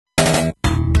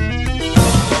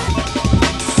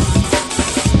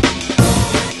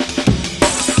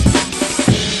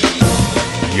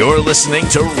You're listening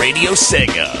to Radio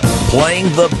Sega, playing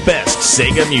the best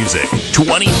Sega music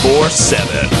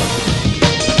 24/7.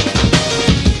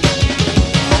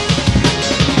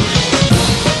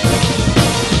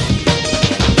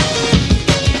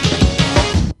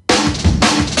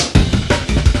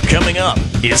 Coming up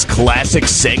is classic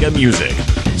Sega music,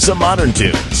 some modern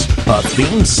tunes, a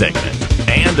theme segment,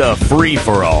 and a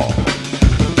free-for-all.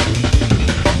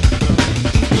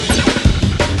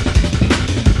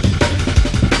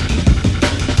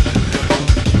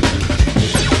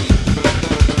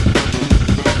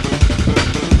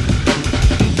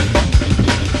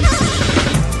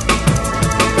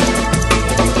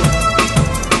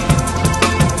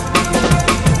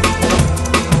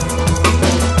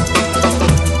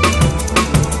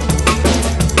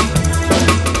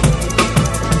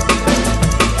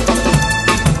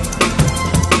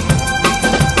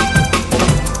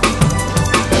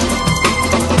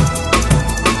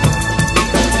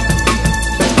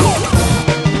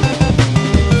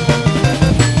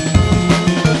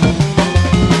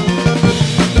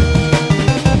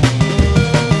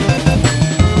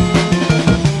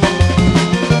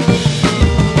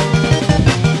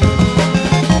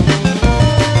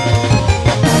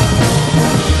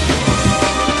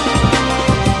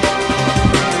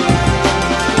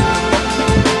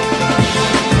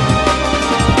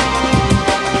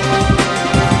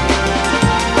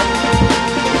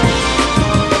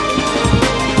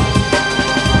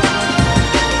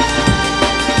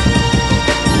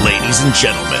 And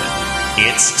gentlemen,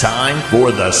 it's time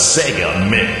for the Sega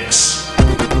Mix.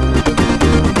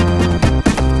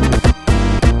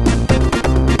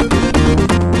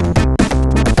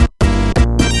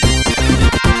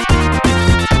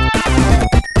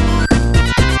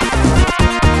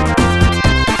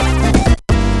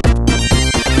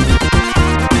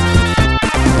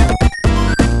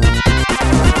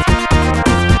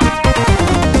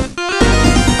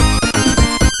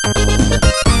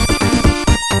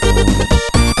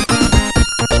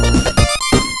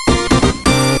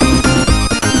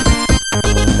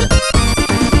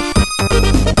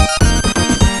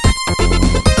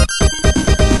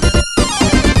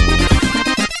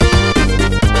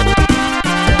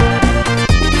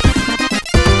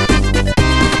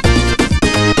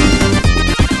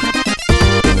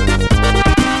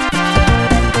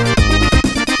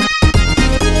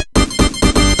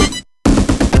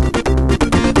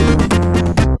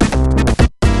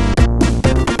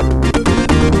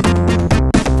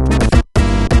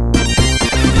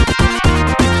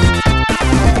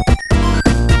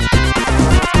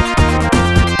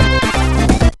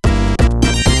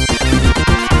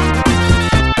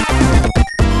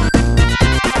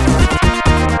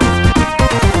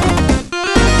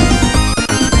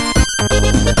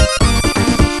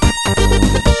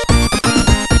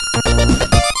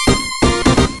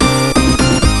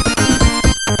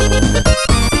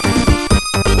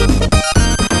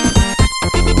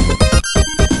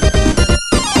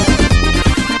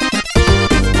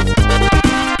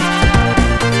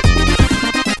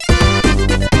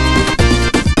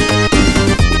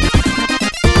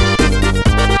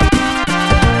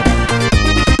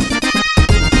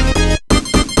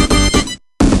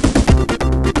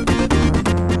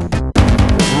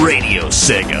 Radio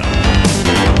Sega.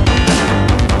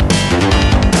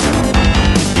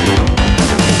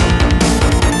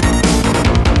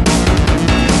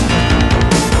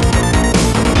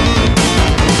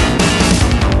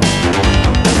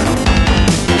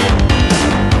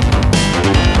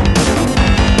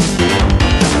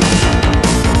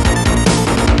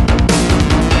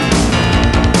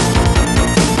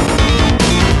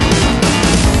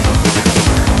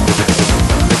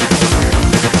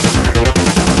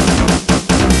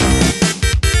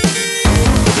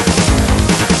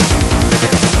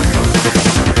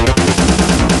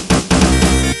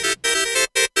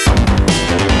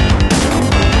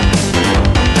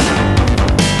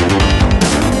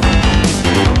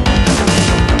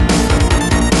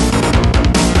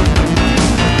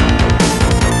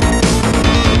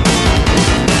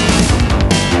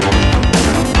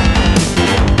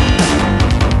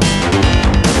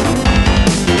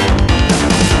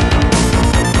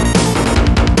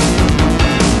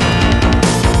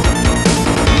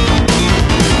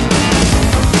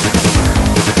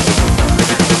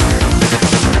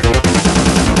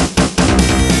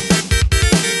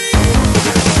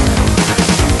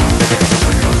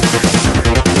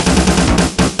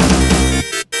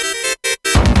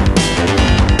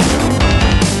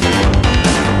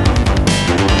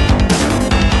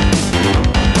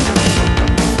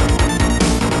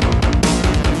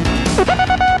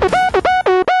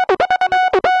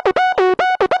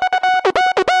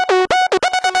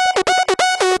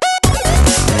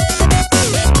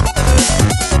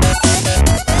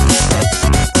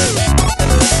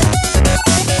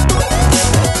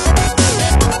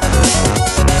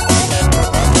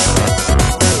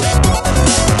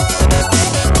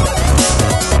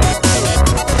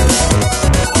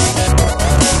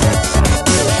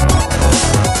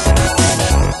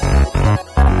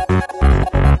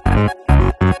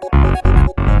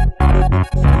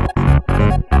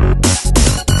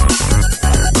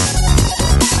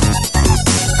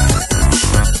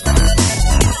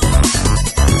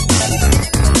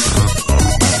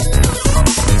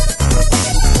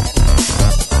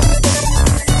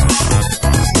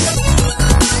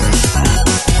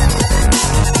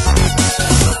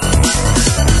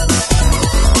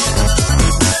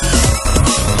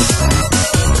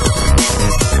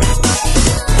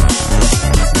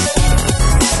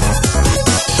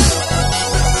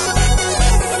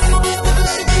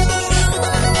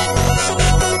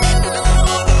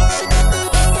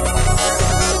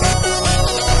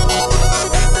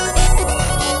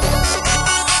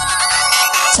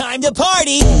 the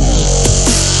party.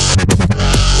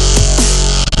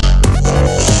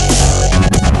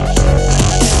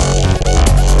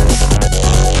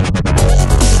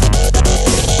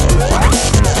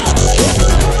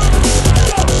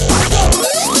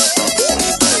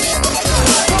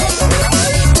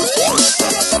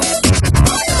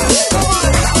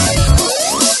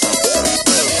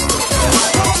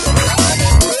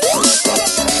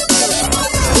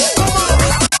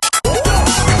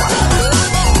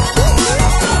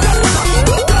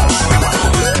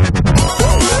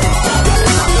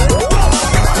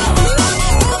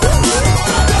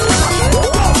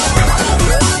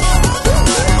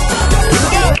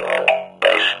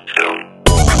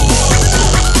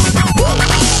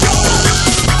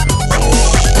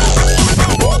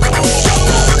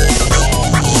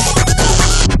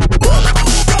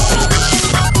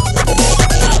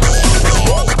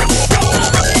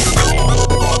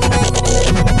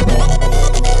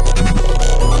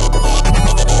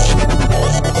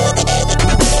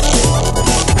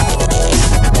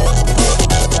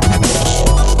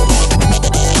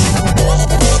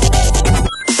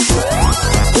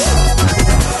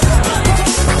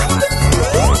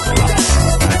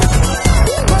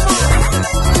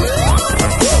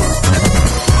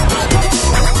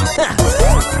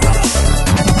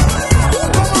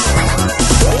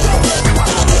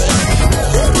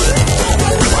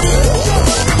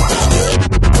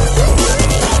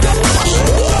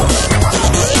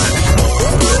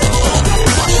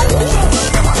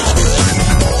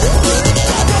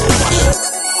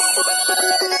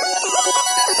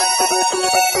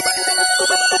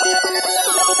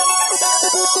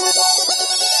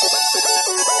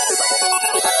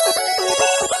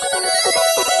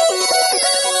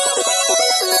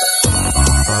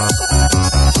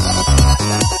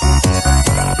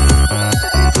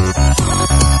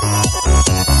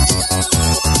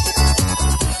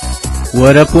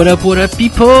 What up,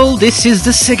 people? This is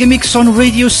the Sega Mix on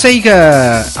Radio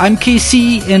Sega. I'm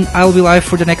KC, and I'll be live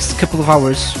for the next couple of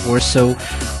hours or so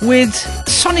with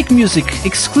Sonic music,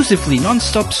 exclusively,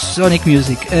 non-stop Sonic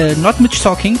music. Not much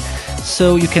talking,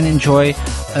 so you can enjoy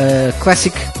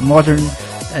classic, modern,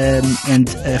 and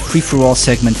free-for-all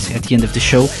segment at the end of the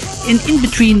show. And in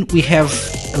between, we have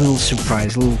a little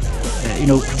surprise, a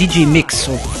little, DJ mix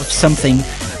of something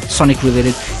Sonic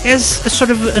related, as a sort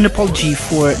of an apology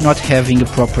for not having a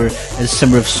proper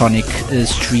Summer of Sonic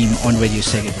stream on Radio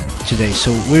Sega today.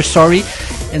 So we're sorry,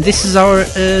 and this is our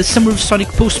Summer of Sonic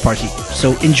post party.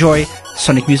 So enjoy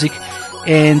Sonic music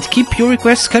and keep your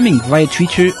requests coming via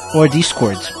Twitter or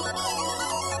Discord.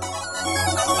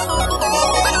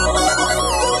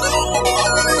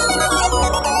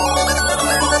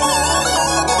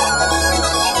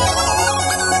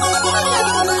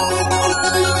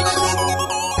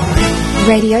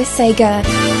 Radio Sega.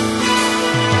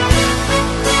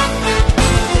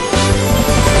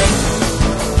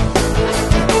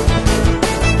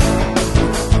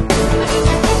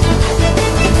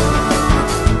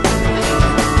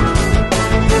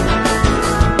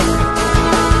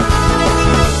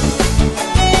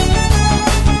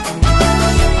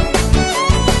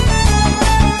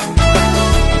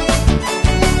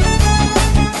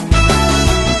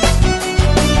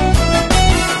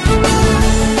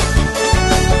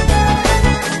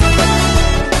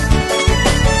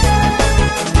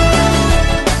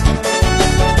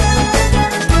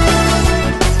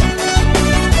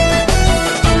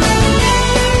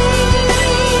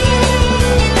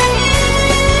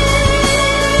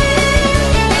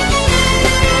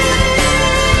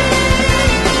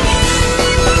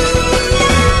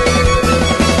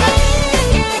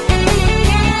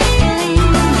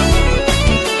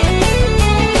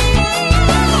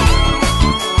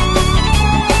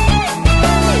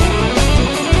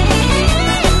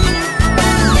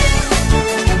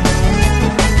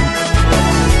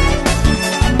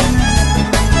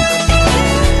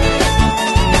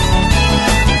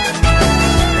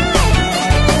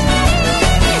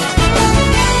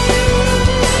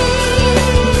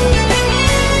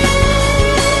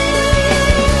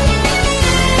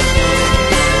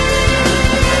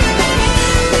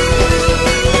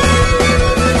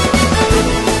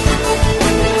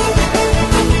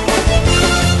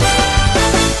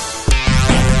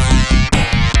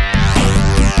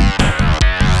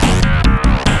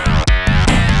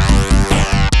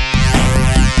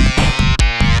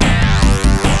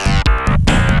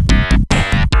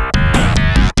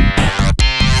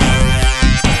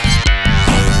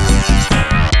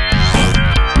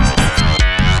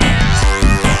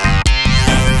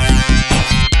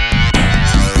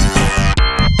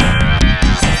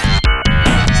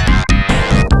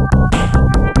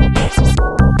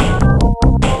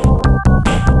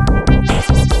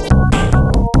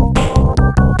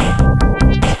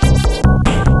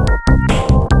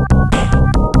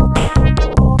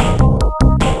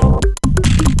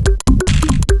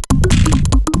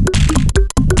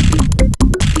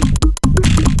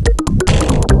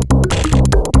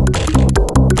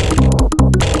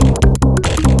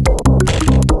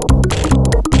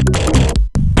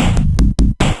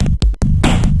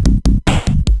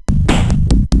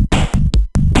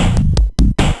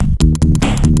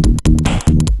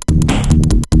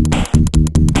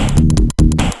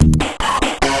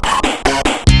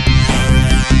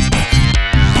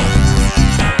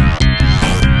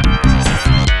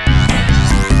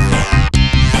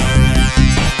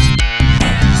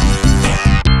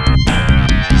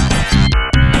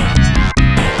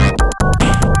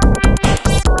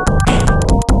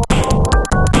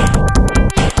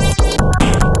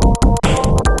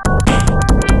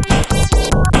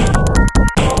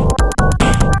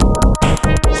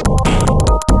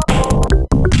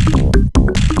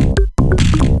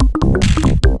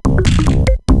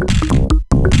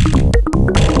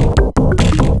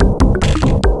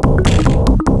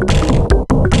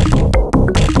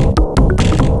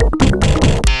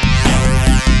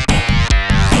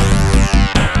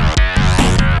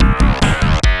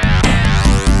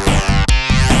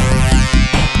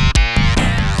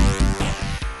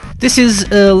 This is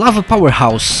Lava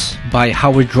Powerhouse by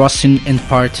Howard Rossin and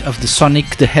part of the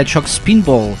Sonic the Hedgehog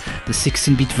Spinball, the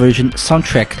 16-bit version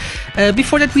soundtrack.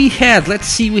 Before that we had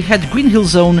Green Hill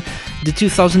Zone, the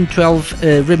 2012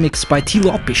 remix by T.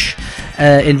 Lopish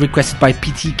and requested by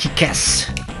PT Kick-Ass.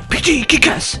 PT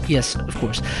Kick-Ass! Yes, of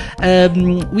course.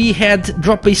 We had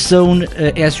Drop Bass Zone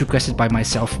as requested by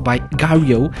myself by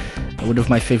Gario, one of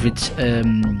my favorite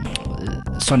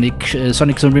Sonic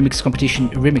Zone Remix competition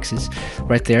remixes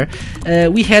right there.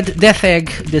 We had Death Egg,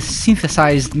 the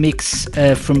synthesized mix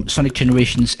from Sonic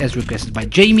Generations as requested by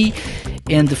Jamie,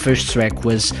 and the first track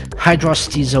was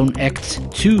Hydrocity Zone Act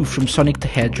 2 from Sonic the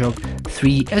Hedgehog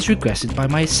 3 as requested by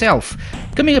myself.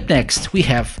 Coming up next we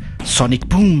have Sonic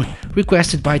Boom,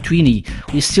 requested by Tweenie.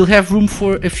 We still have room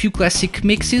for a few classic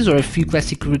mixes or a few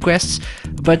classic requests,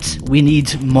 but we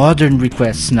need modern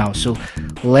requests now, so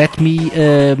let me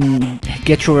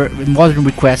get your modern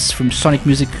requests from Sonic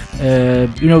music,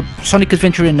 Sonic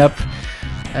Adventure and up,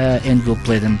 and we'll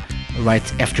play them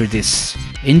right after this.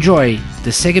 Enjoy the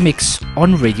Sega Mix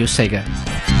on Radio Sega.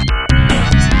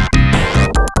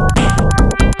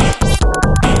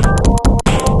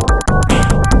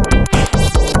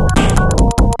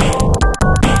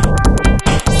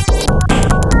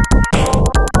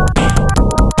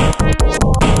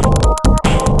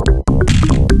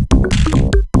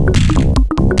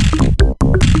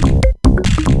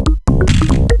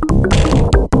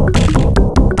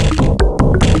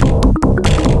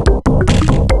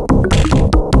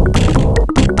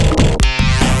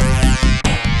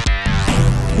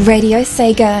 Radio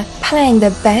Sega, playing the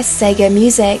best Sega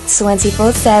music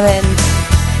 24/7.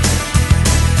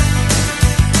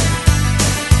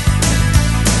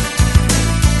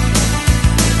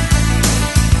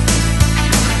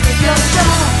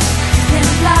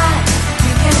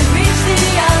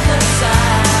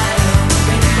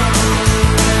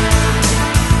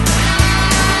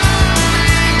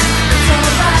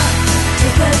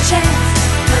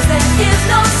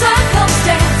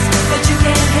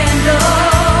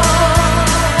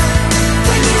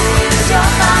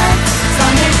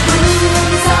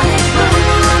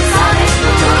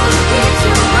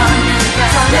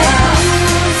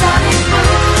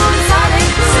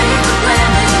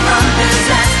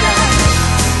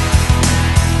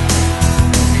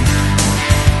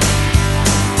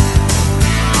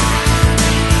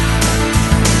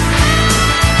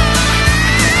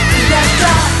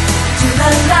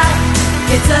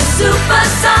 It's a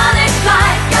supersonic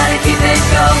flight, gotta keep it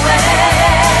going.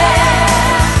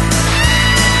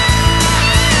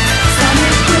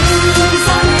 Sonic boom,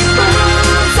 sonic boom,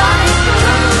 sonic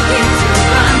boom, keeps you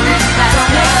running fast.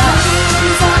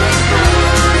 Sonic boom,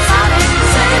 sonic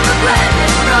boom, save the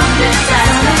planet from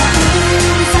disaster.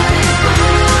 Sonic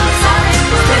boom, sonic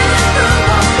boom, spinning through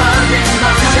a world in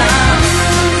motion.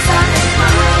 Sonic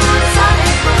boom,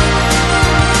 sonic boom.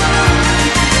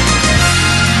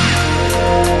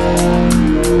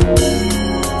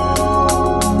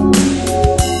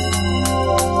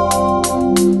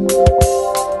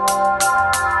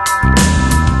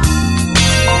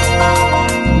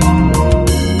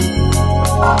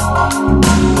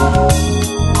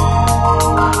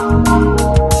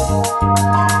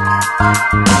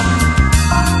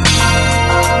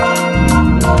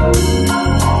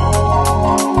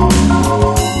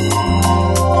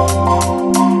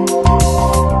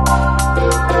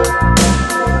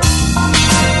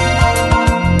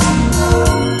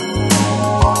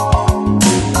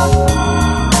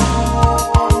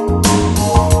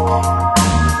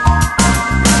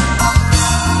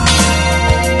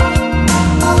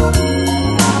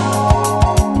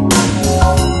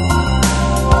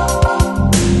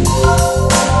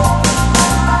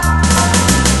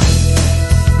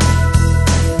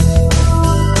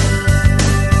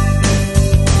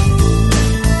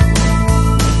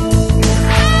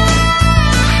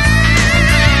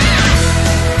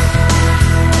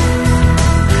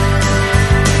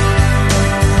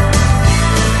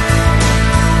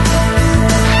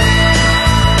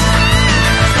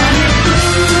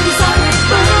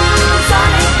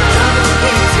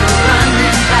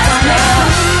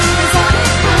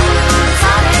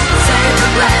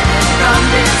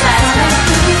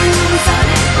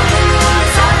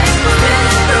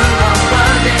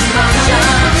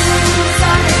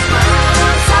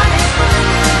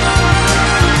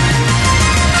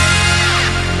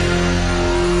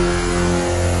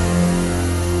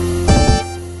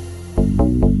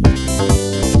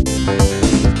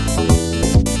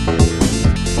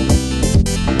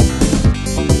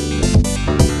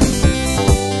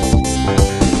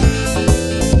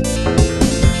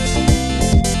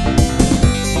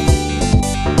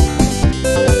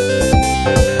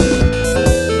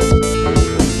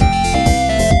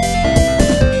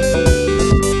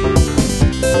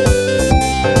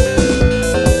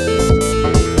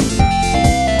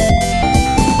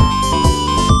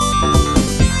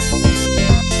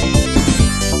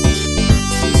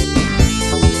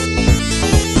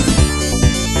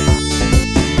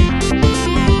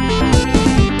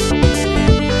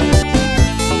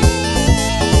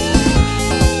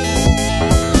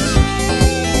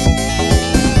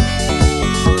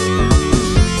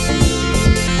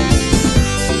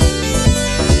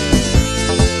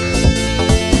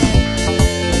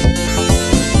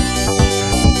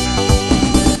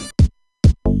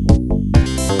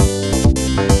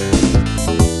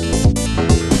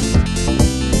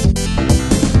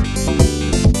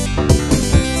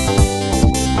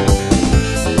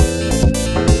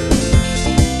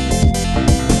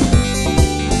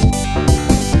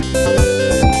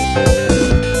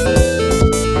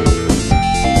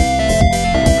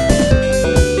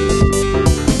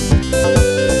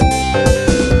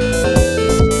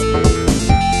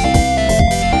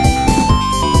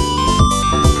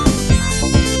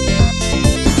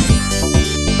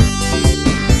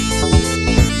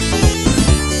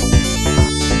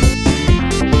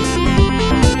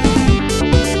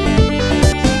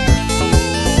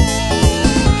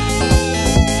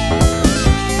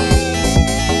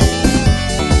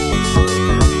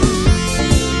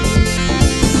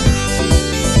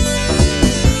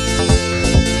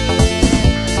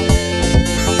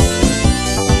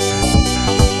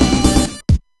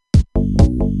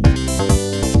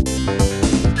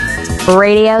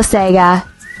 Radio Sega.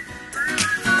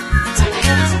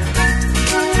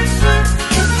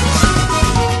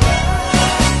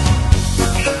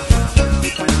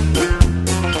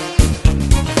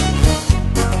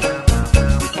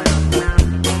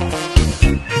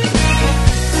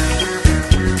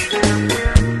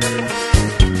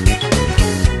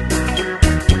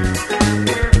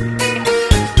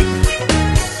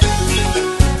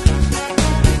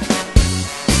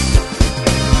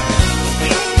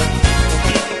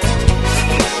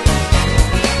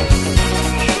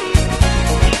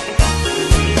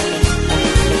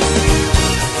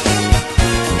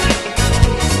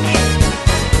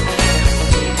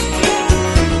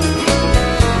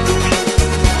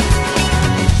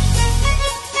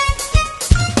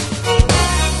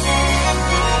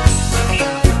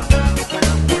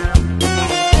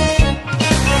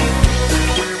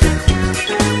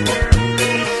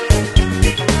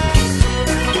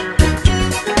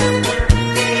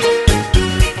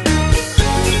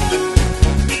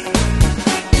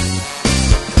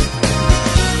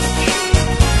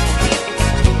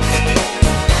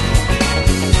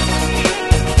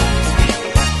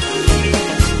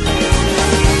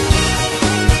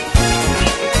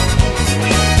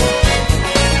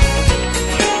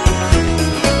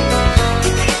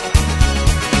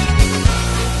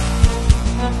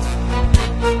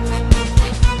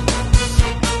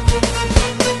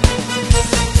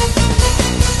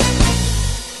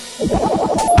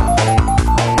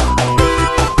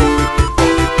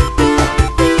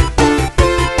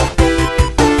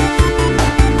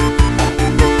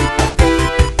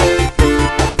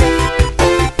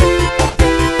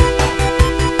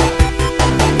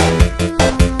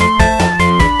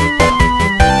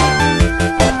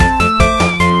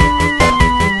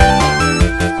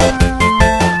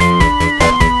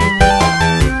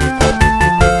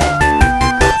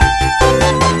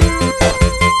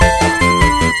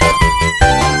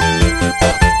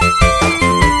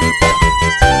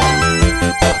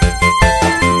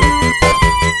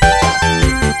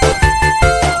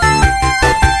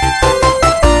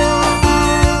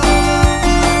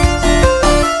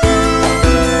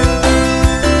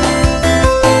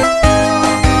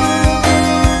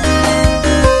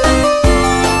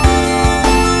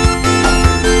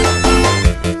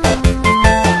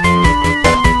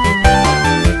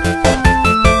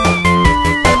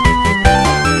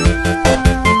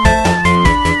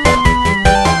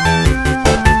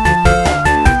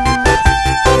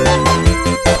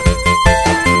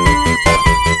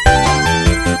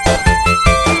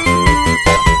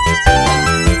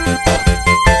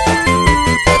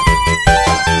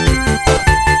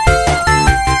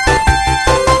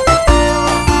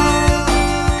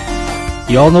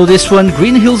 You all know this one,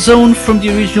 Green Hill Zone from the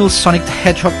original Sonic the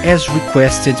Hedgehog as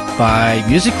requested by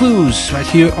Music Clues, right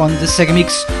here on the Sega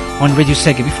Mix on Radio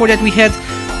Sega. Before that we had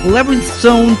Labyrinth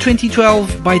Zone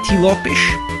 2012 by T. Lopez.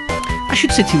 I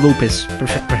should say T. Lopez,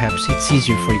 perhaps, it's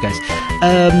easier for you guys.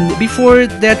 Before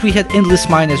that we had Endless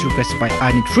Mine as requested by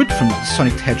I Need Fruit from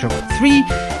Sonic the Hedgehog 3,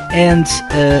 and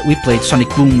we played Sonic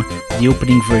Boom, the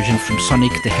opening version from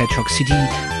Sonic the Hedgehog CD,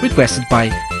 requested by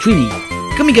Trini.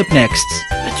 Coming up next,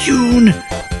 a tune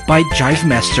by Jive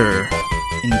Master.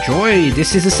 Enjoy!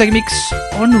 This is the Sega Mix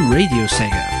on Radio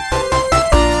Sega.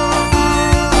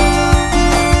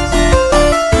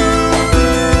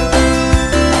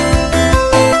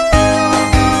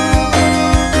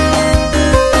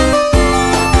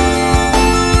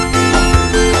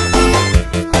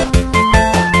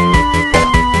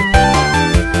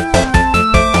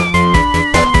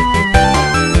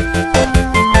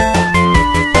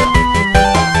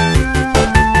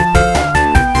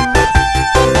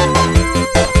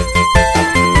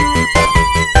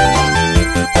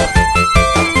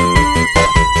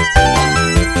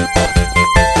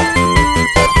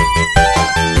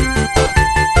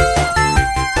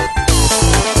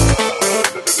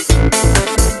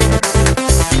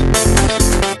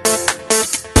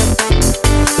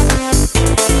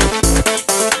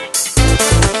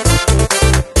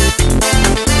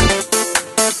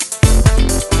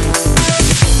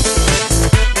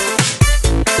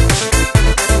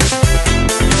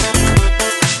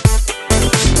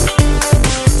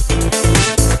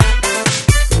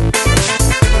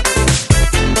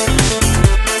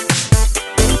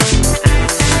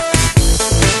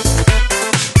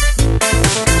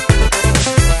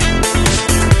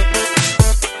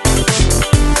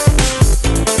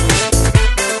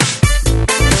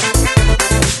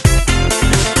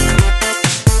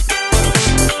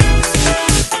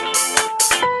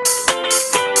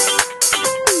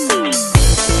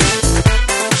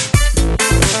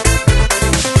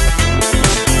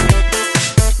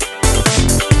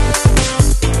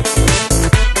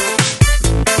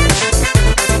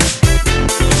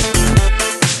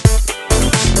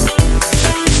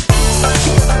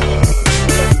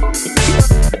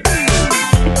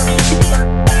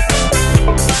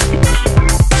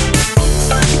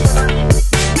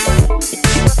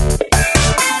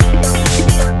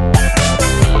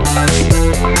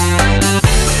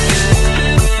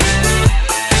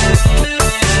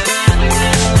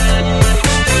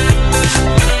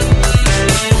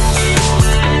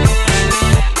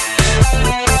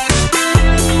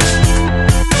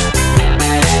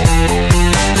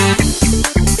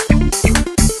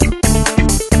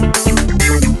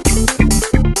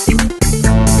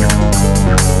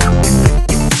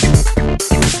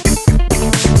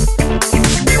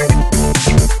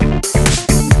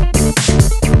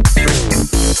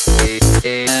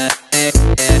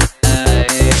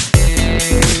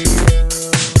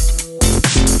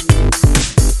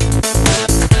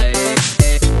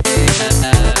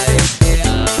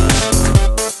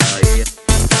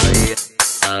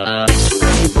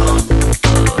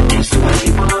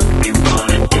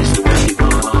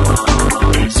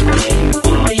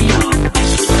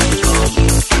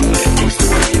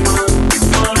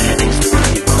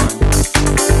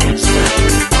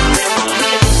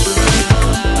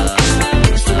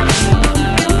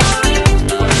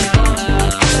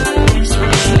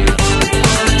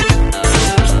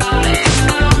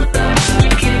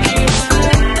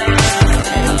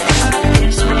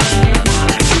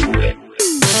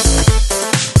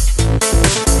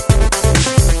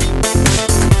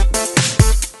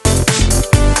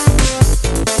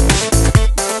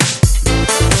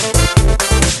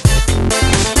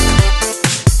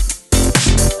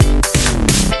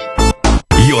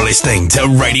 listening to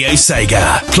Radio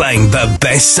Sega, playing the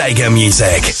best Sega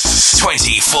music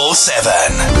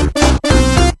 24/7.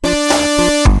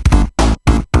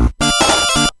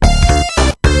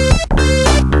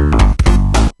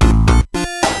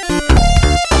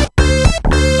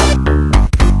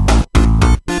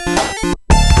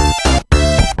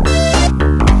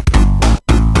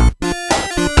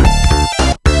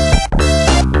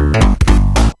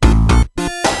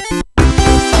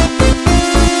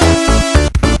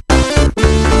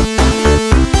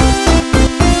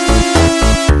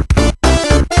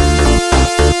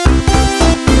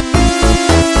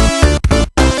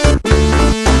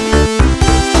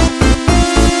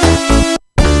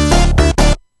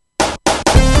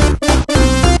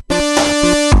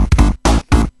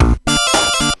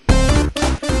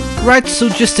 Right, so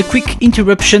just a quick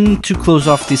interruption to close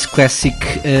off this classic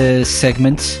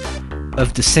segment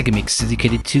of the Sega Mix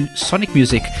dedicated to Sonic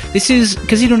music. This is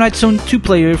Casino Night Zone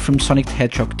 2-player from Sonic the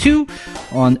Hedgehog 2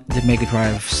 on the Mega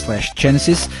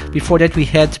Drive/Genesis. Before that we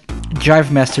had Jive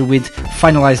Master with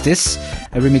Finalize This,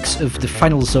 a remix of the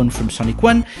Final Zone from Sonic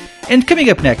 1. And coming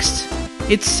up next,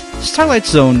 it's Starlight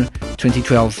Zone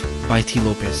 2012 by T.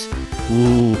 Lopez.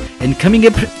 Ooh, and coming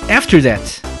up after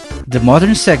that, the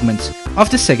modern segment of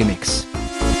the Sega Mix.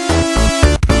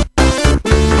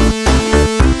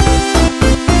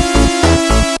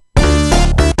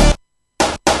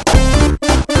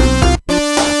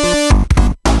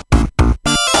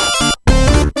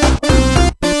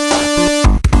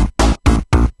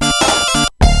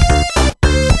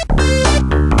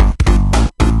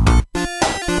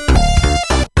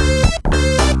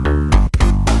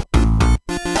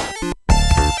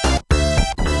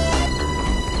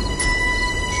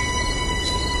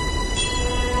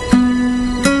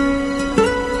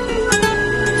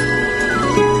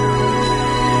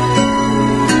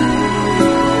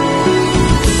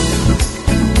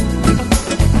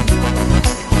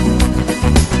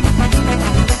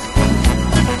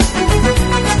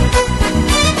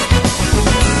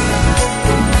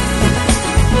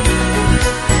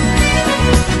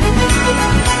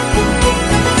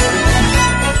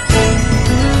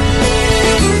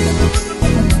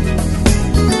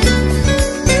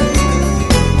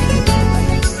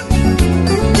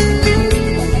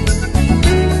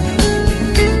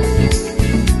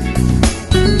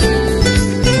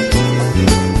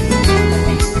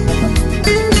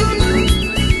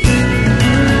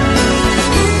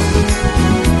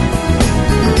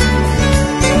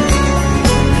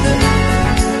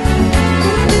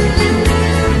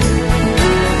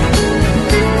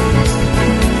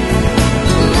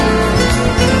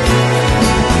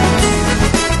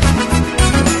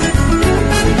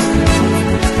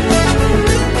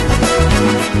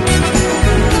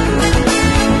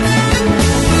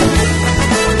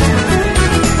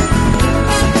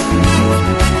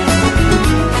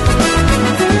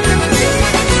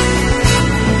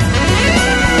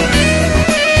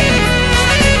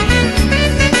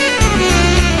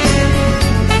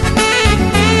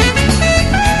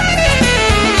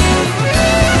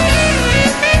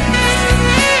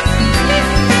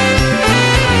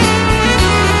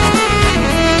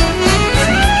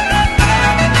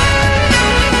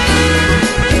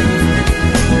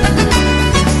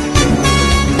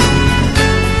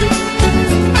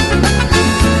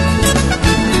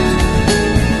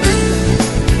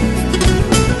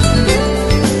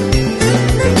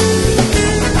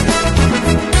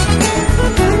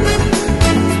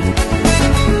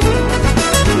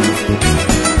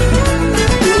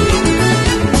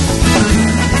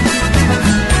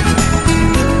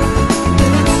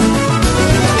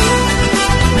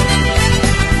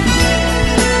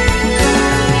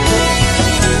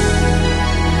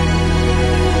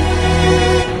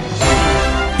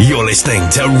 Listening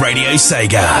to Radio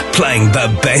Sega, playing the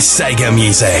best Sega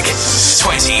music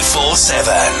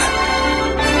 24/7.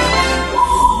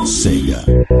 Sega.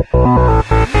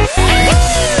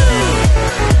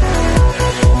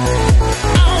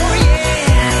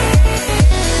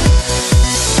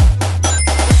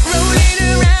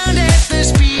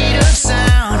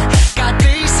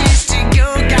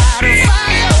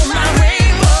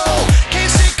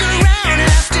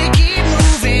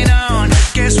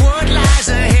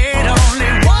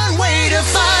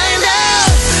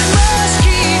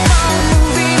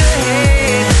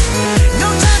 No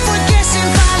time for guessing,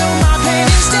 follow my plan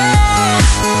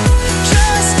instead.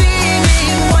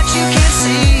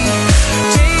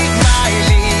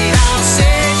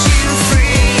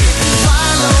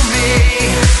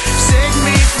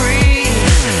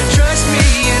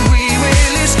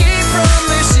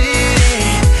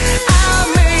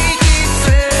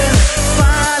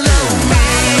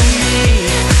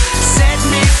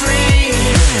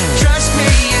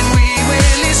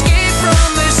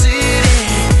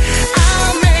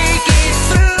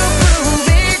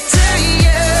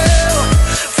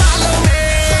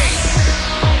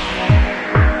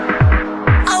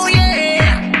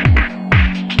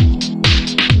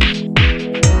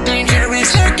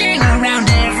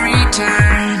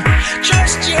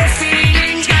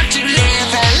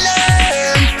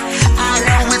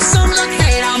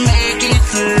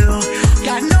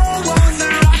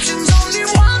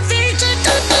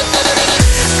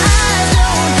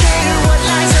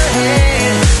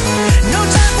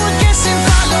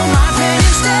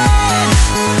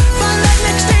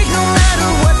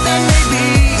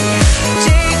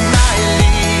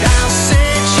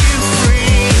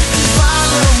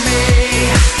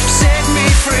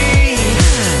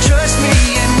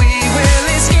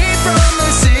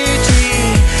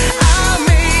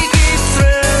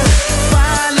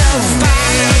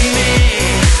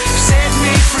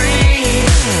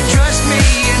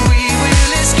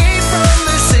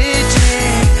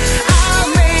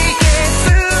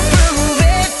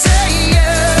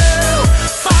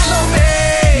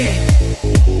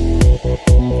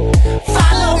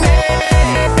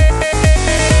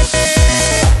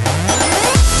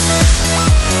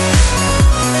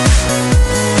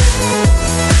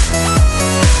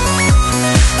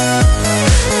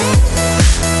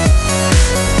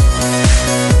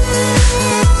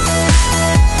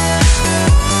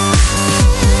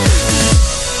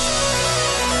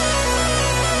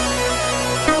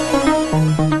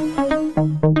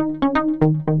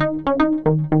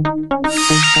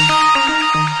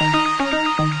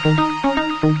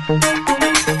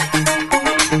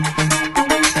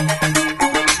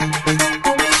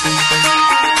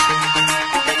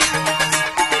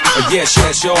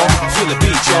 y'all. Feel the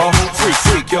beat, y'all. Freak,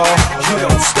 freak, y'all. You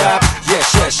don't stop.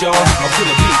 Yes, y'all. Feel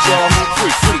the beat, y'all.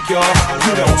 Freak, freak, y'all.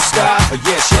 You don't stop.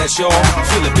 Yes, y'all.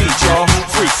 Feel the beat, y'all.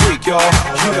 Freak, freak, y'all.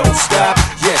 You don't stop.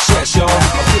 Yes, y'all.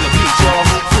 Feel the beat, y'all.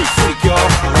 Freak, freak, y'all.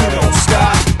 You don't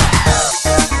stop.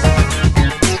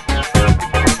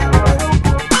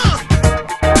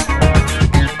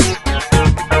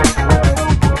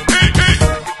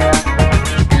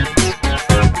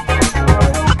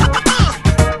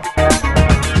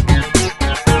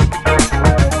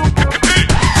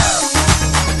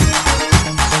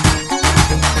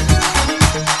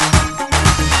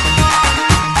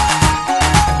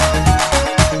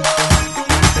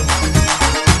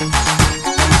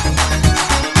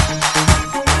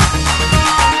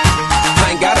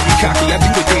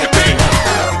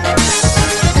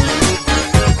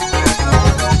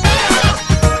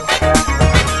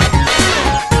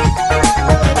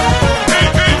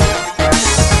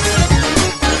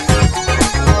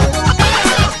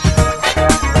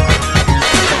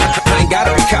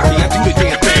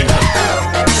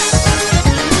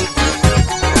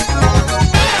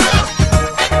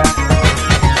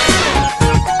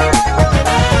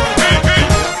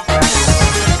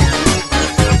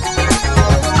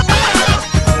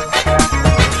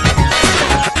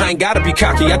 Gotta be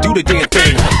cocky, I do the damn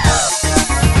thing.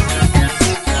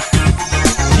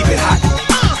 Keep it hot.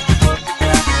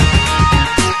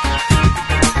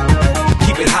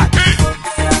 Keep it hot.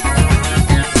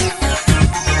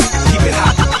 Keep it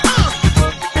hot.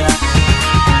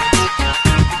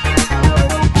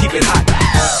 Keep it hot.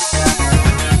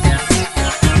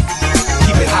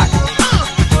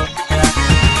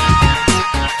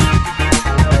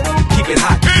 Keep it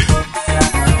hot.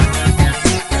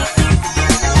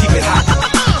 Keep it hot.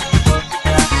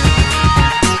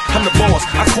 I'm the boss,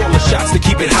 I call the shots to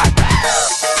keep it hot.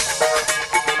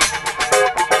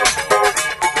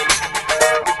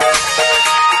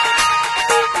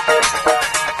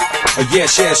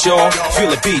 Yes, y'all. Feel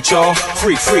the beat, y'all.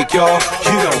 Freak, freak, y'all.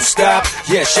 You don't stop.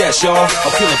 Yes, y'all. I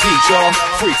feel the beat, y'all.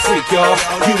 Freak, freak, y'all.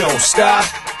 You don't stop.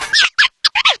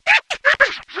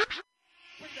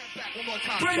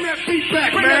 Bring that beat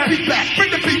back, man. Bring that beat back.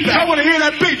 Bring the beat back. I want to hear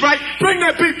that beat, right? Bring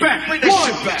that beat back. Bring that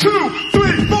shit back. 1, 2,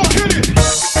 3, 4, hit it.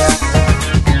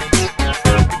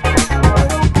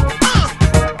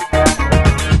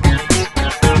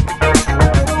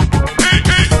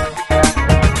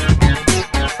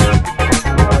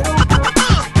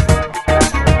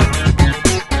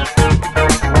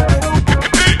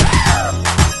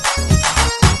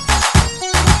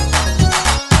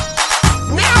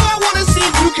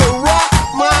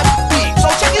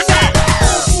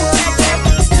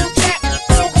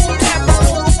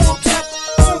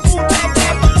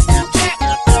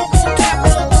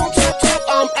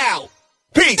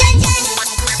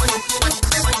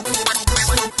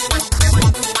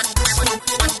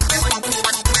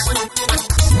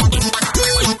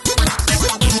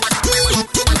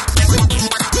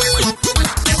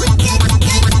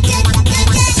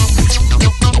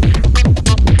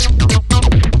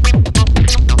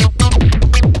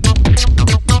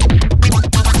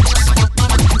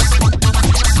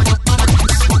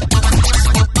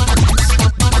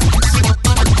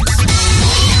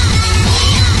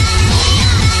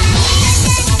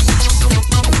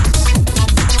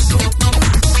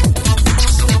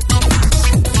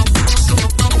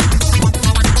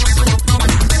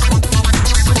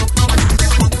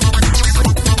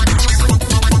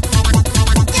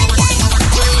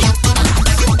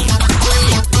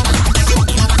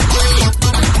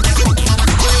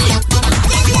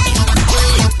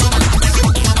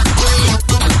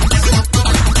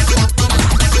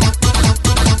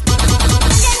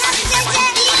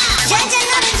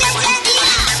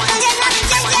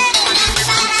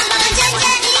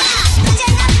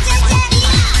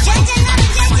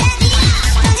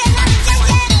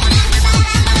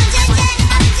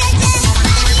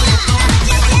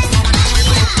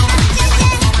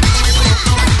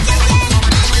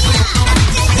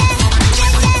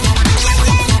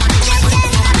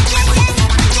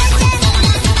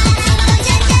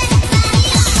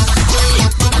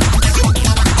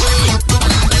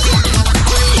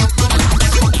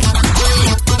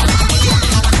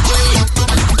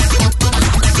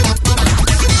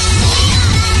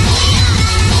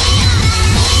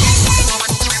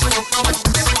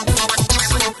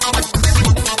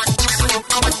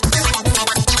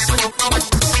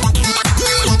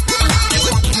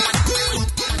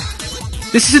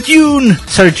 This is a tune!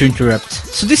 Sorry to interrupt.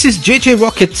 So this is JJ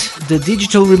Rocket, the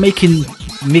digital remaking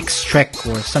mix track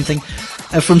or something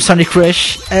from Sonic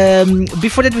Rush.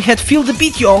 Before that we had Feel the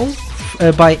Beat, y'all,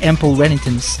 by Ample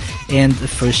Renningtons, and the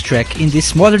first track in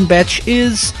this modern batch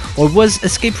was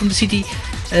Escape from the City,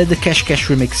 the Cash Cash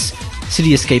remix,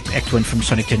 City Escape Act 1 from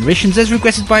Sonic Generations, as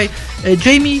requested by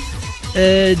Jamie.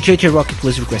 JJ Rocket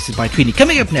was requested by Tweenie.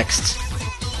 Coming up next,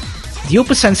 the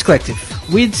Opus Science Collective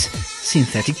with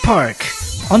Synthetic Park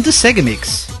on the Sega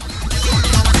Mix.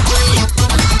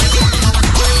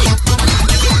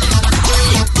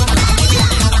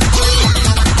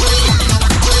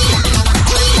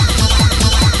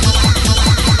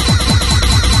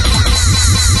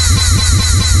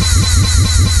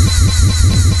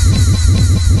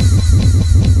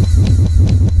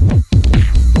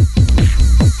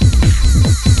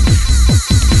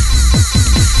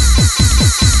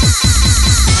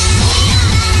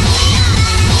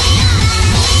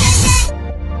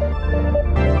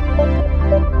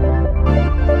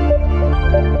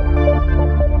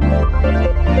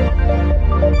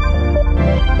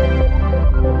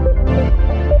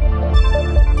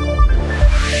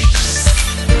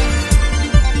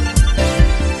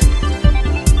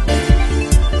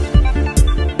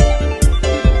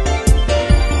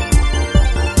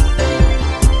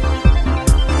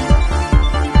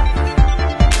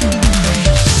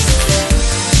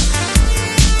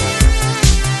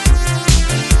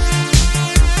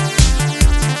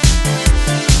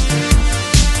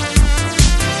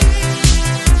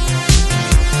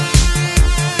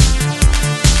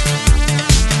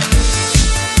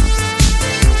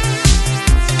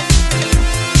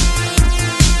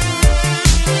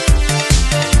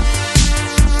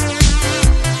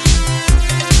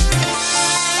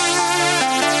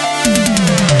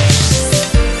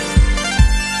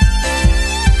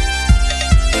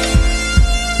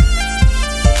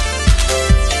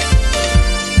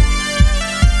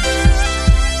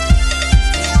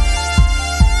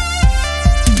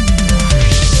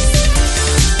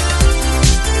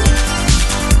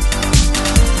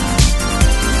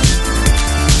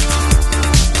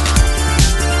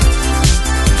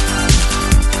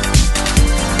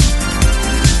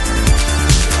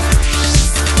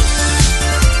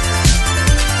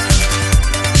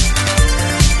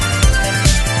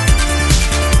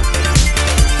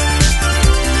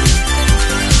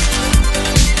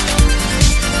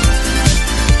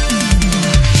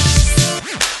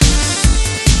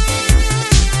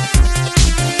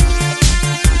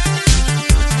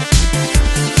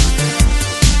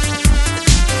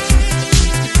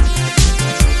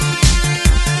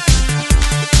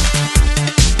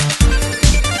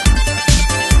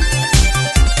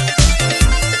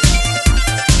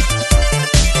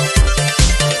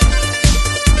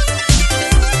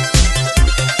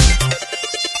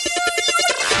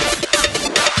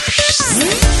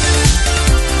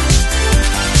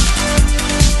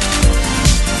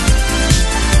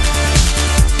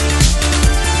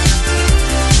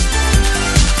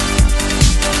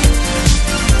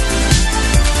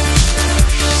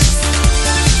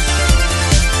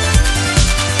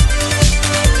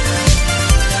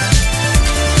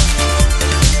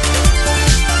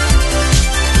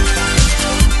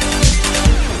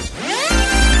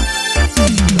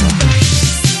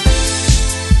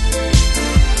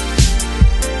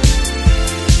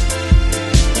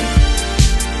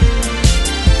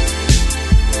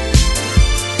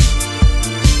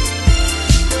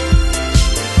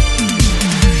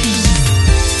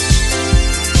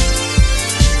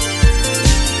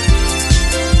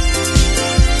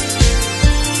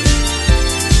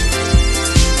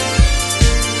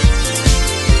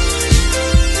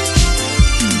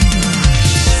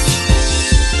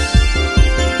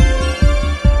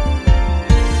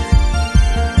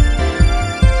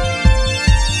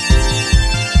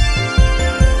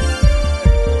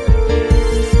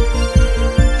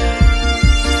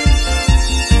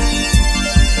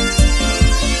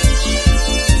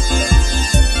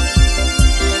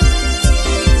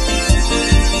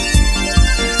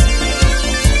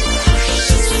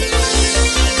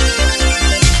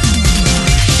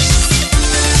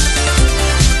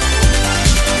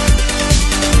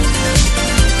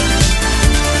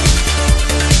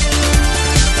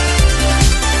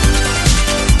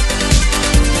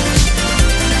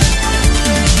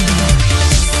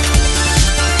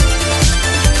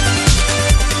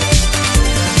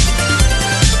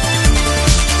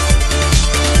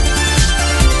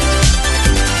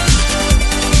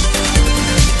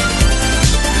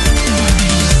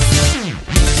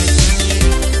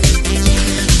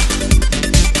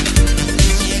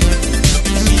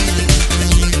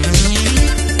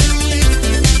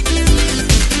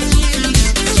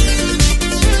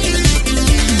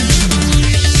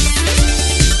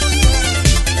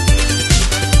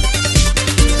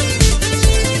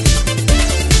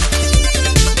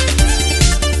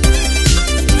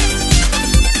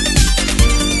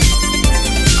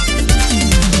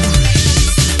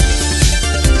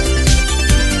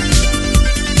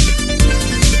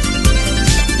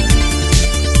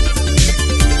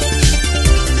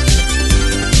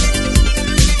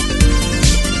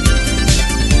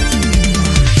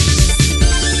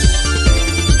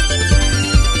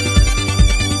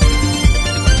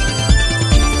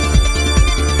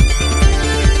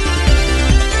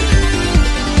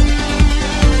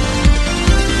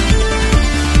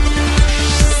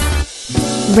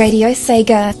 Radio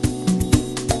Sega.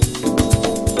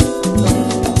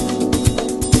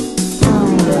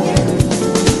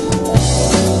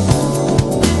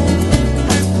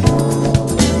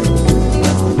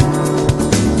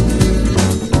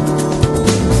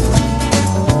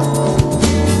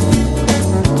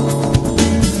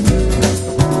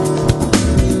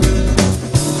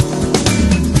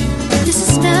 This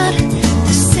is not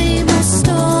the same old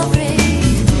story.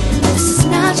 This is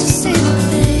not the same old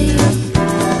thing.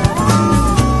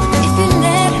 If you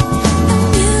let the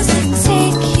music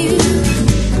take you,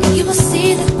 you will see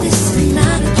that this is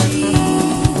not a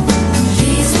dream.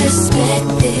 Please respect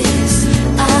this.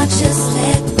 I'll just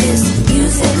let this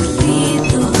music lead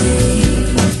the way.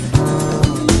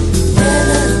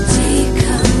 Melody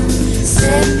come,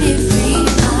 set me free.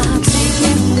 I'm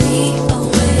taking me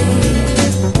away.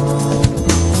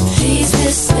 Please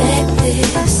respect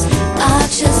this. I'll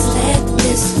just let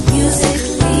this music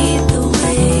lead the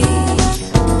way.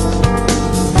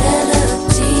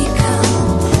 Melody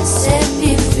come, set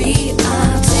me free.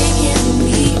 I'm taking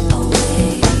me away.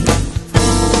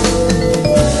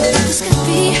 This could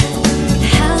be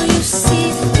how you see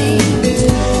things.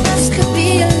 This could be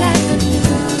a life anew.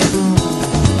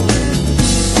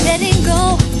 Letting go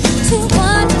to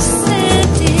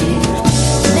understanding.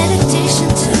 Meditation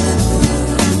to the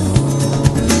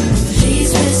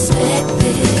Please respect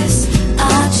this.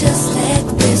 I'll just let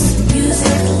this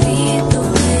music lead the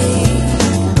way.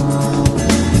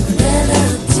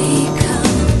 Melody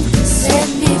come, set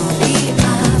me free.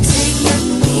 I'm taking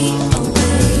me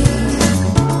away.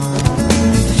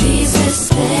 Please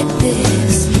respect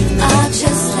this. I'll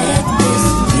just let this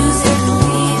music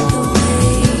lead the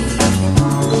way.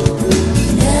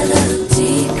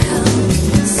 Melody come,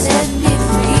 set me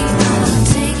free. I'm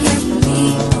taking me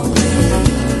away.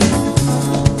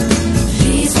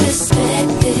 Please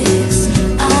respect this.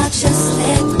 I'll just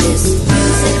let this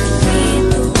music lead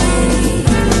the way.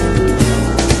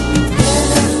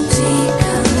 Melody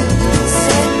come,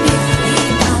 set me free.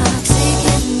 I'm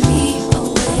taking me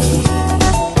away.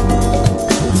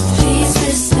 Please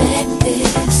respect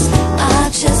this.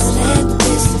 I'll just let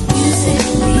this music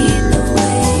lead the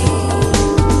way.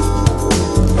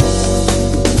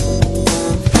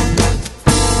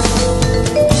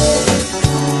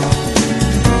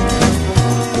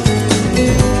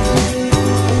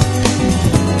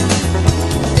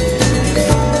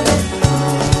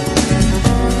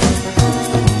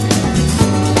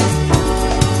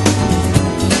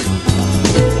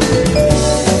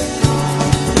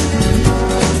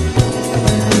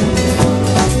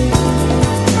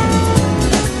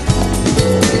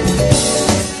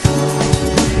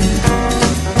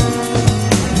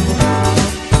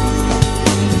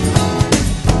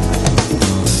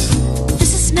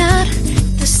 This is not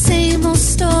the same old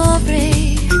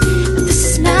story. This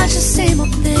is not the same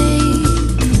old thing.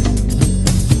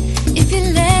 If you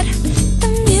let the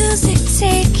music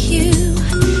take you,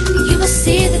 you will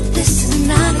see that this is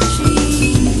not a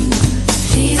dream.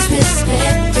 Please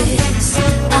respect this.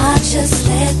 I'll just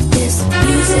let this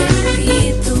music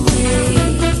lead the way.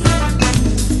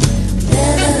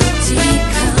 Melody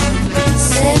come,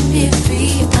 set me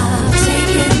free. I'm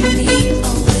taking me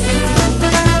away.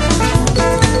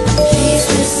 Please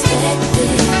respect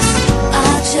this.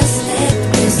 I'll just let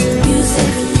this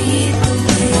music lead the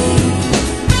way.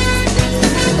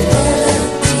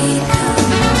 Melody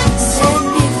come, set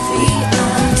me free.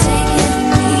 I'm taking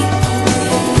me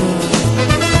away.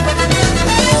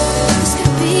 This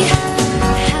could be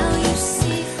how you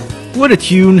see things. What a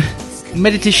tune!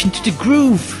 Meditation to the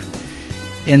Groove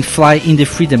and Fly in the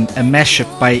Freedom, a mashup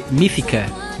by Mythica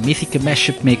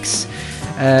mashup mix,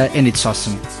 and it's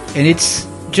awesome. And it's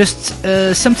just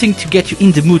something to get you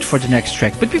in the mood for the next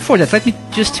track. But before that, let me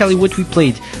just tell you what we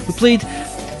played. We played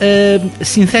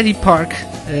Synthetic Park,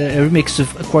 a remix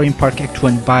of Aquarium Park Act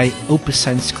 1 by Opus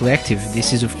Science Collective.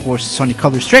 This is, of course, Sonic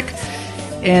Colors track.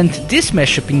 And this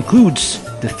mashup includes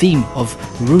the theme of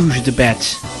Rouge the Bat,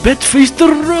 Batface the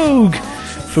Rogue,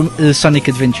 from Sonic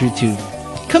Adventure 2.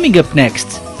 Coming up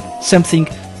next, something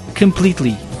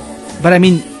completely, but I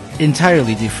mean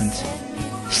entirely different.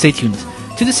 Stay tuned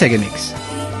to the Sega Mix.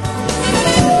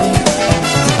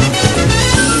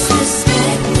 Please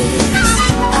respect this.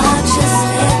 I'll just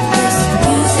let this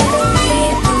music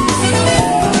lead the way.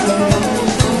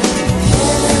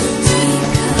 Melody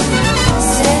come,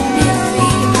 set me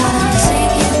free. I'm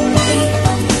taking me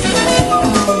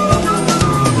away.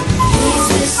 Please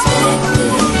respect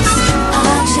this.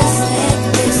 I'll just let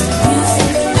this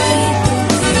music lead the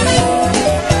way.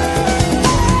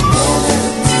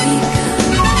 Melody come,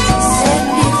 set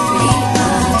me free.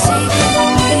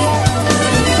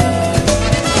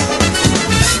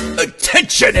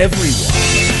 each and every one.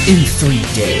 In 3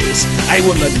 days, I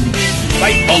will unleash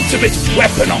my ultimate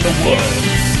weapon on the world.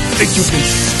 Think you can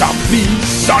stop me,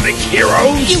 Sonic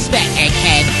Heroes? You bet,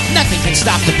 Egghead. Nothing can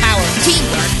stop the power of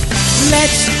teamwork.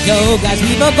 Let's go, guys.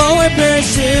 We've a goal we're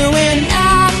pursuing.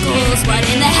 Knuckles, what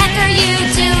in the heck are you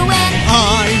doing?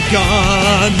 I'm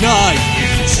gonna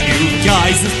use you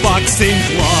guys as boxing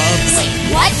gloves. Wait,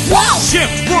 what? Whoa!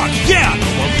 Shift, rock, yeah! No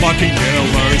more fucking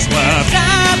killers left.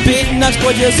 Stop it,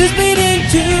 Knuckles, just is bleeding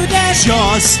to death.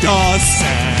 Just a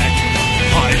sec.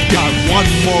 I've got one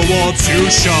more wall to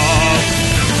shove.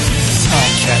 I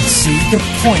can see the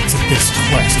point of this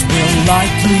quest. We'll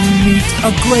likely meet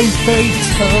a great fate.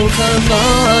 Oh, come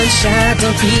on, Shaq,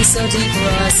 don't be so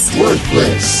depressed.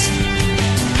 Worthless.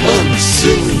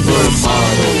 Consumer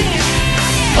models.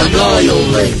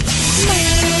 Annihilate.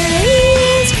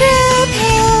 Please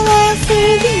propeller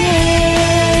through the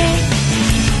air.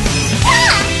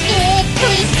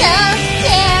 Please don't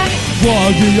dare.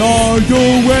 While we are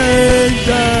going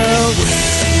down.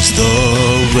 The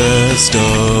rest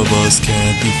of us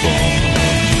can't be far.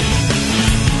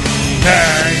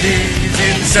 90s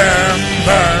in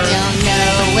summer. Don't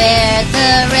know where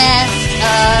the rest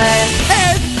are.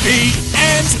 Heavy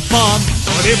and fun,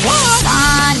 but it was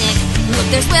Sonic, look,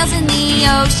 there's whales in the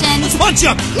ocean. Let's punch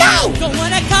up. No! Don't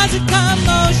wanna cause a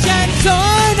commotion.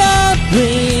 Sort of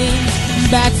brings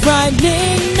back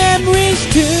frightening memories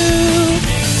too.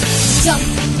 Jump,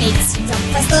 mates, don't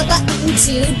press the button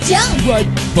to jump. Right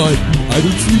button. I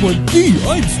don't see one key.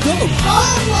 I'm stuck.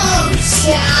 Almost,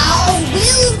 shall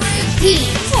we'll repeat.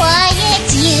 Quiet,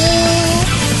 you.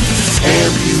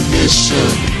 Ammunition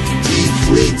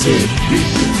depleted.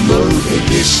 Reload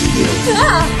initiative.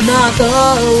 Not the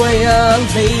way a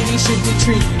lady should be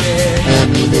treated.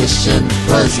 Ammunition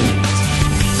present.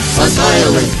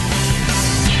 Annihilate.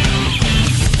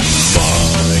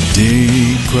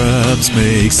 Finding crabs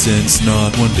makes sense,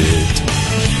 not one bit.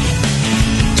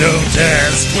 Don't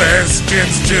ask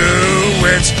questions, do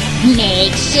it.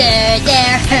 Make sure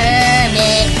they're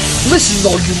hermits.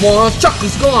 Listen, all you morons, Chuck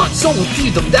is gone. Someone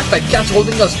feed them. That fat cat's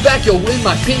holding us back. Yo, in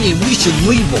my opinion, we should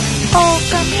leave him. Oh,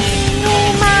 camino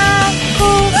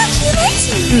Marco.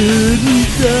 Isn't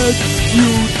that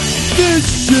cute?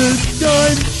 This is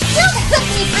time. Don't cook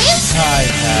me, Bruce.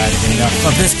 I've had enough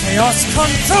of this chaos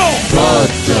control.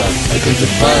 Product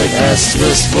identified as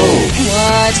stressful.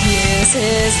 What use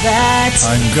is that?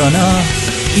 I'm gonna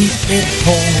eat it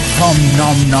whole.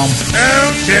 Nom nom.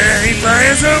 Okay,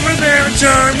 fires over there,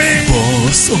 Charming.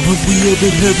 Boss, aren't we a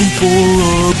bit heavy for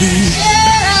Arby?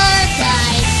 Sure are,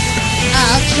 guys.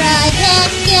 I'll try,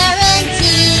 can't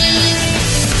guarantee.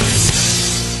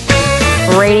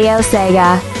 Radio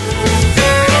Sega.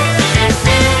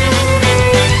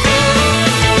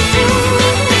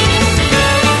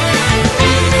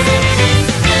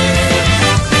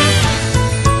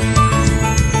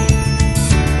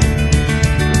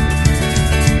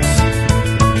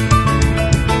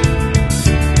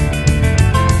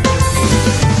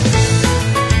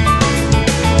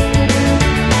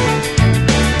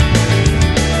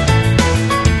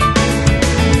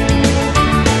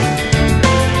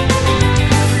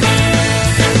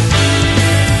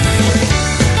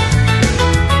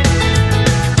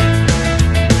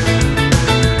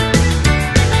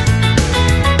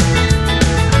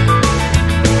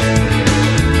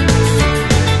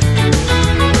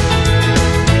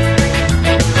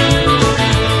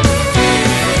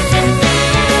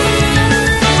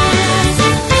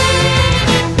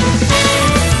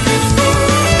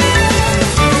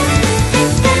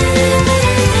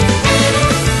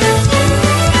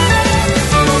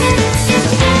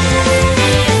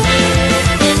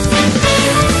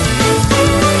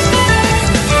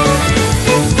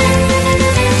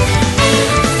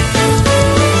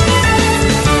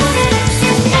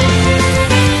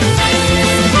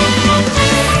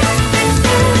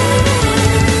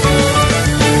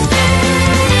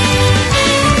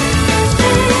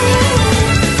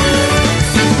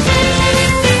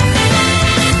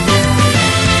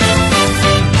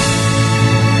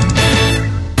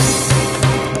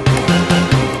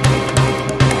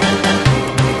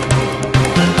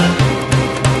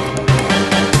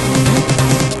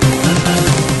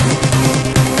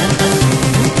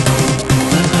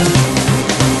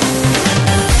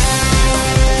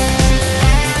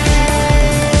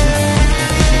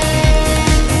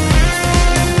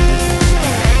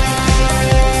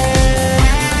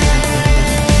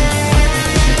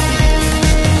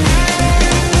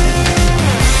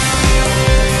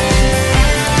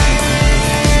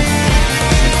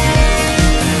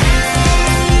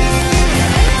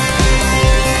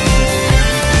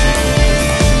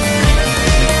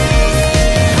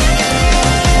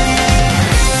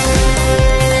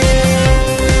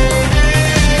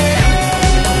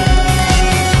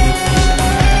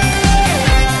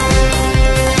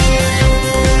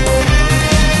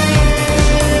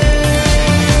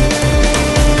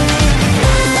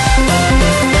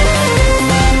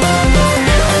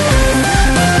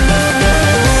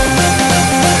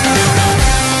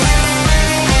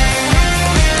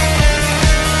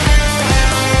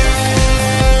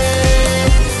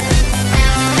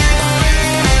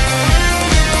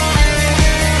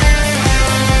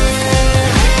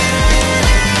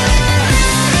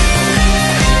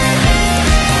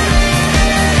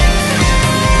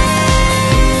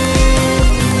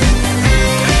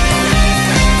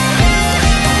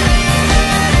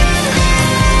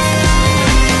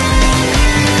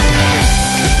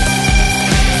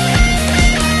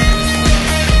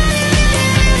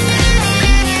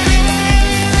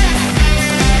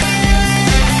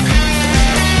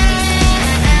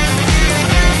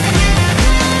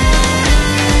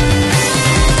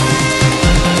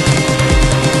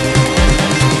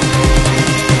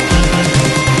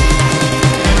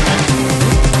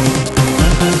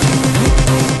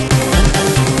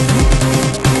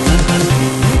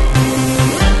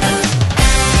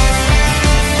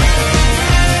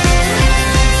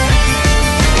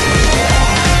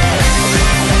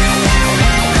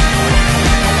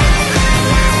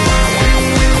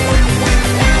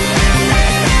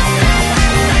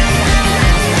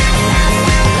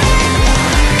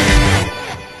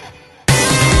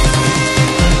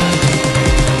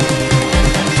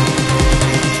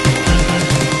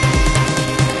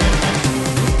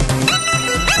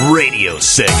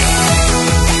 Sega.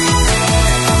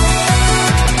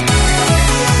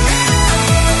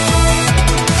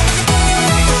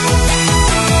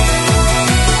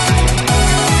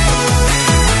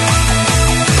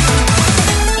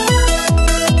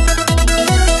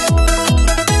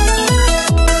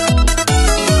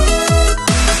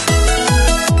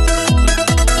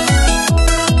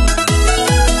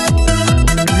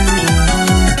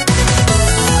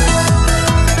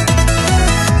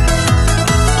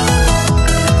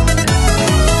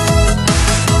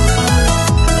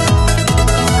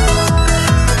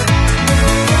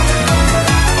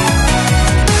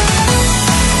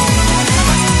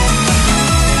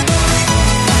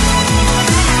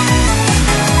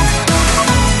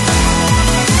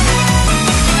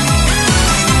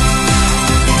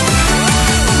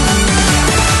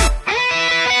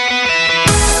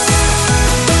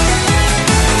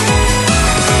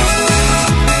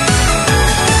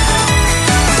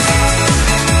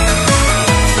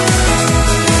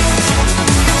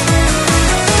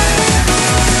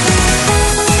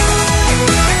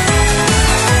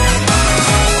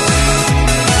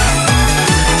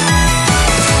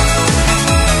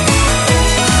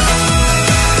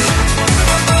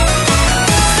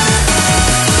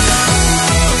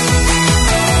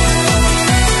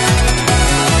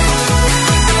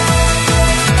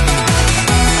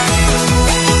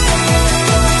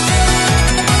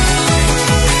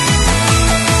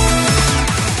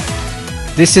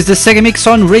 This is the Sega Mix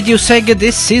on Radio Sega.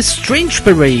 This is Strange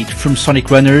Parade from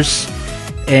Sonic Runners.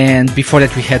 And before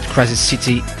that we had Crisis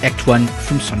City Act 1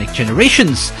 from Sonic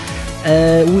Generations.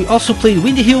 We also played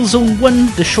Windy Hill Zone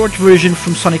 1, the short version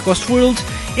from Sonic Lost World.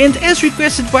 And as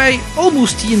requested by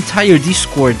almost the entire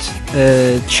Discord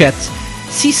chat,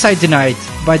 Seaside Denied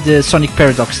by the Sonic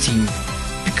Paradox team.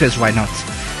 Because why not?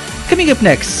 Coming up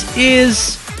next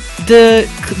is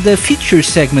the feature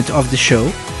segment of the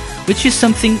show, which is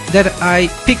something that I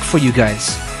pick for you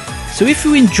guys. So if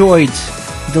you enjoyed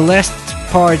the last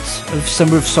part of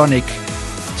Summer of Sonic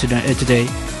today,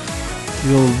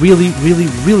 you'll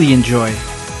really enjoy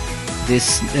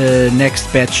this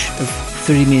next batch of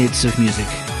 30 minutes of music.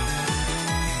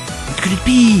 What could it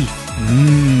be?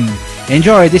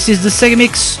 Enjoy, this is the Sega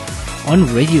Mix on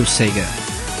Radio Sega.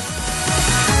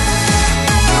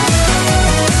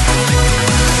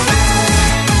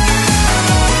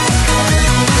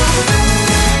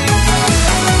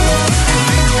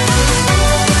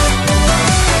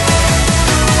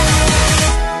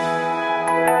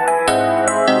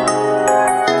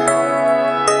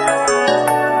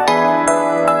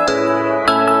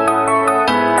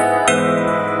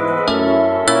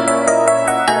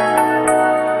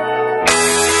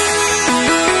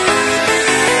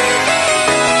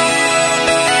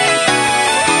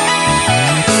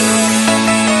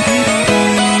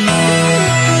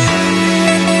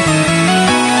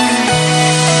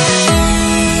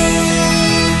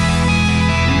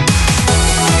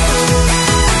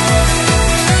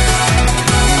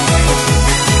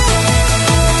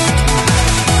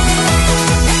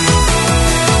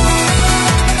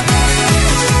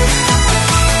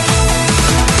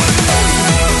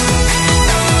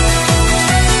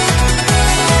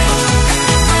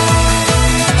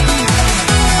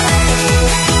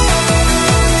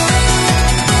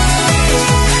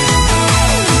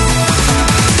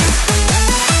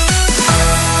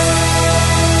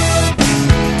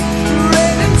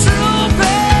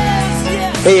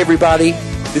 Hey everybody,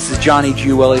 this is Johnny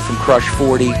Giueli from Crush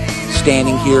 40,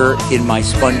 standing here in my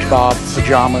SpongeBob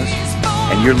pajamas,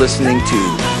 and you're listening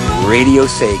to Radio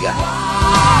Sega.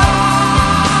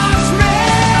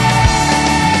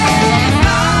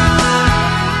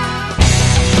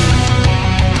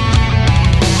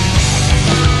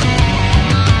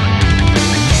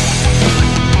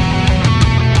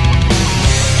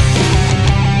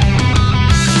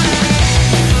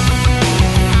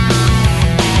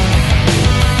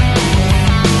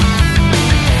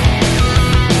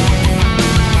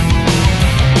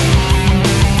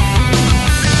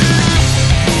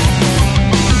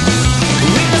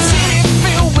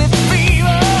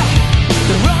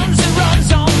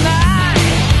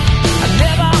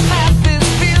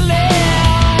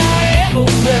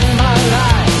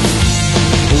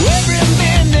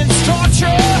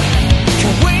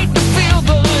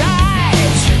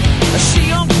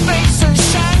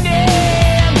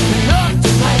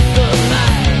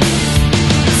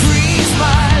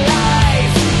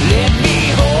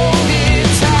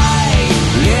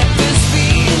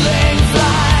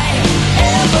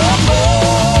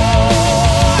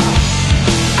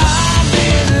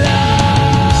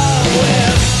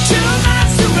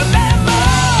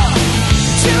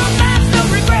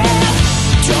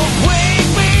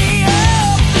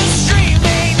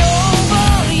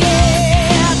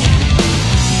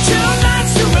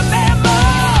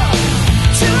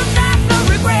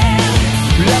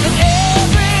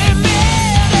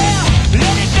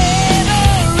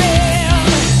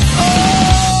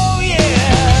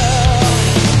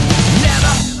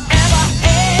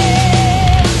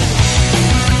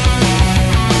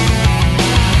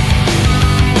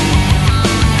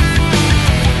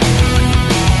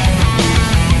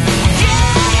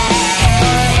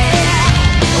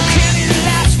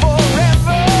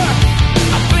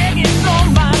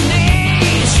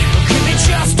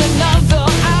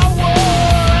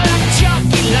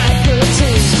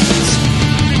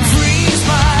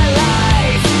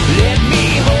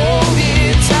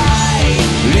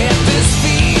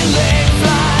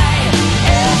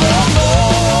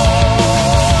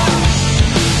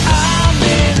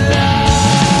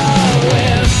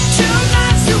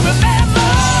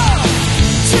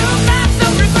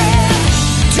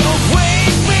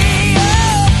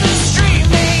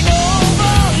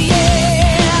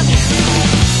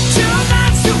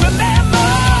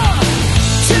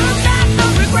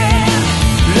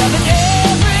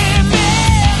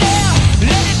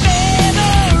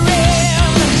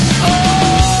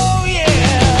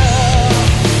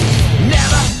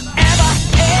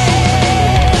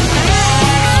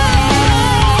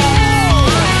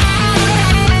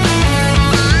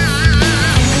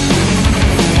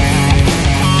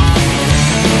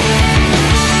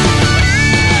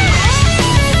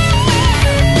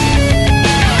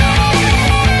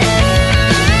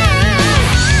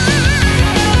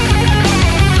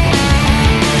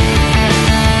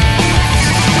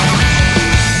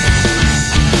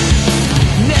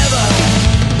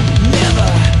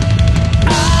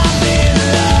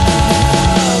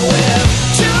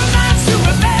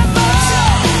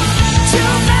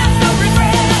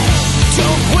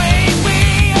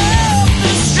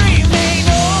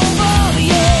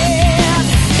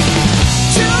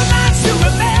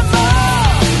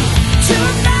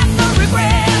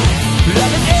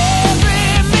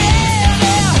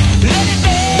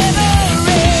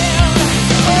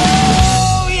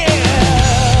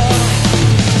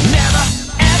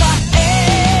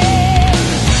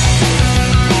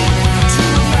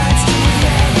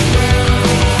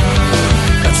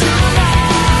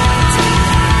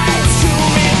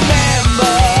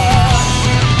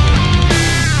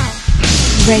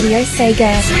 Radio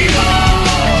Sega.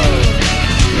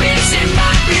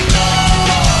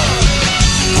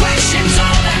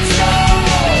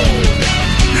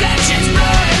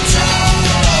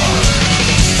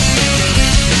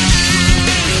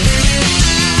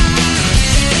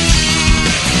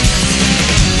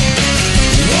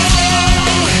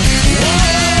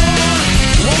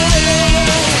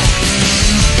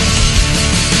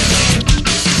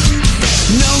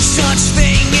 No such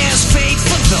thing as fate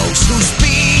for those who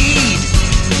speed.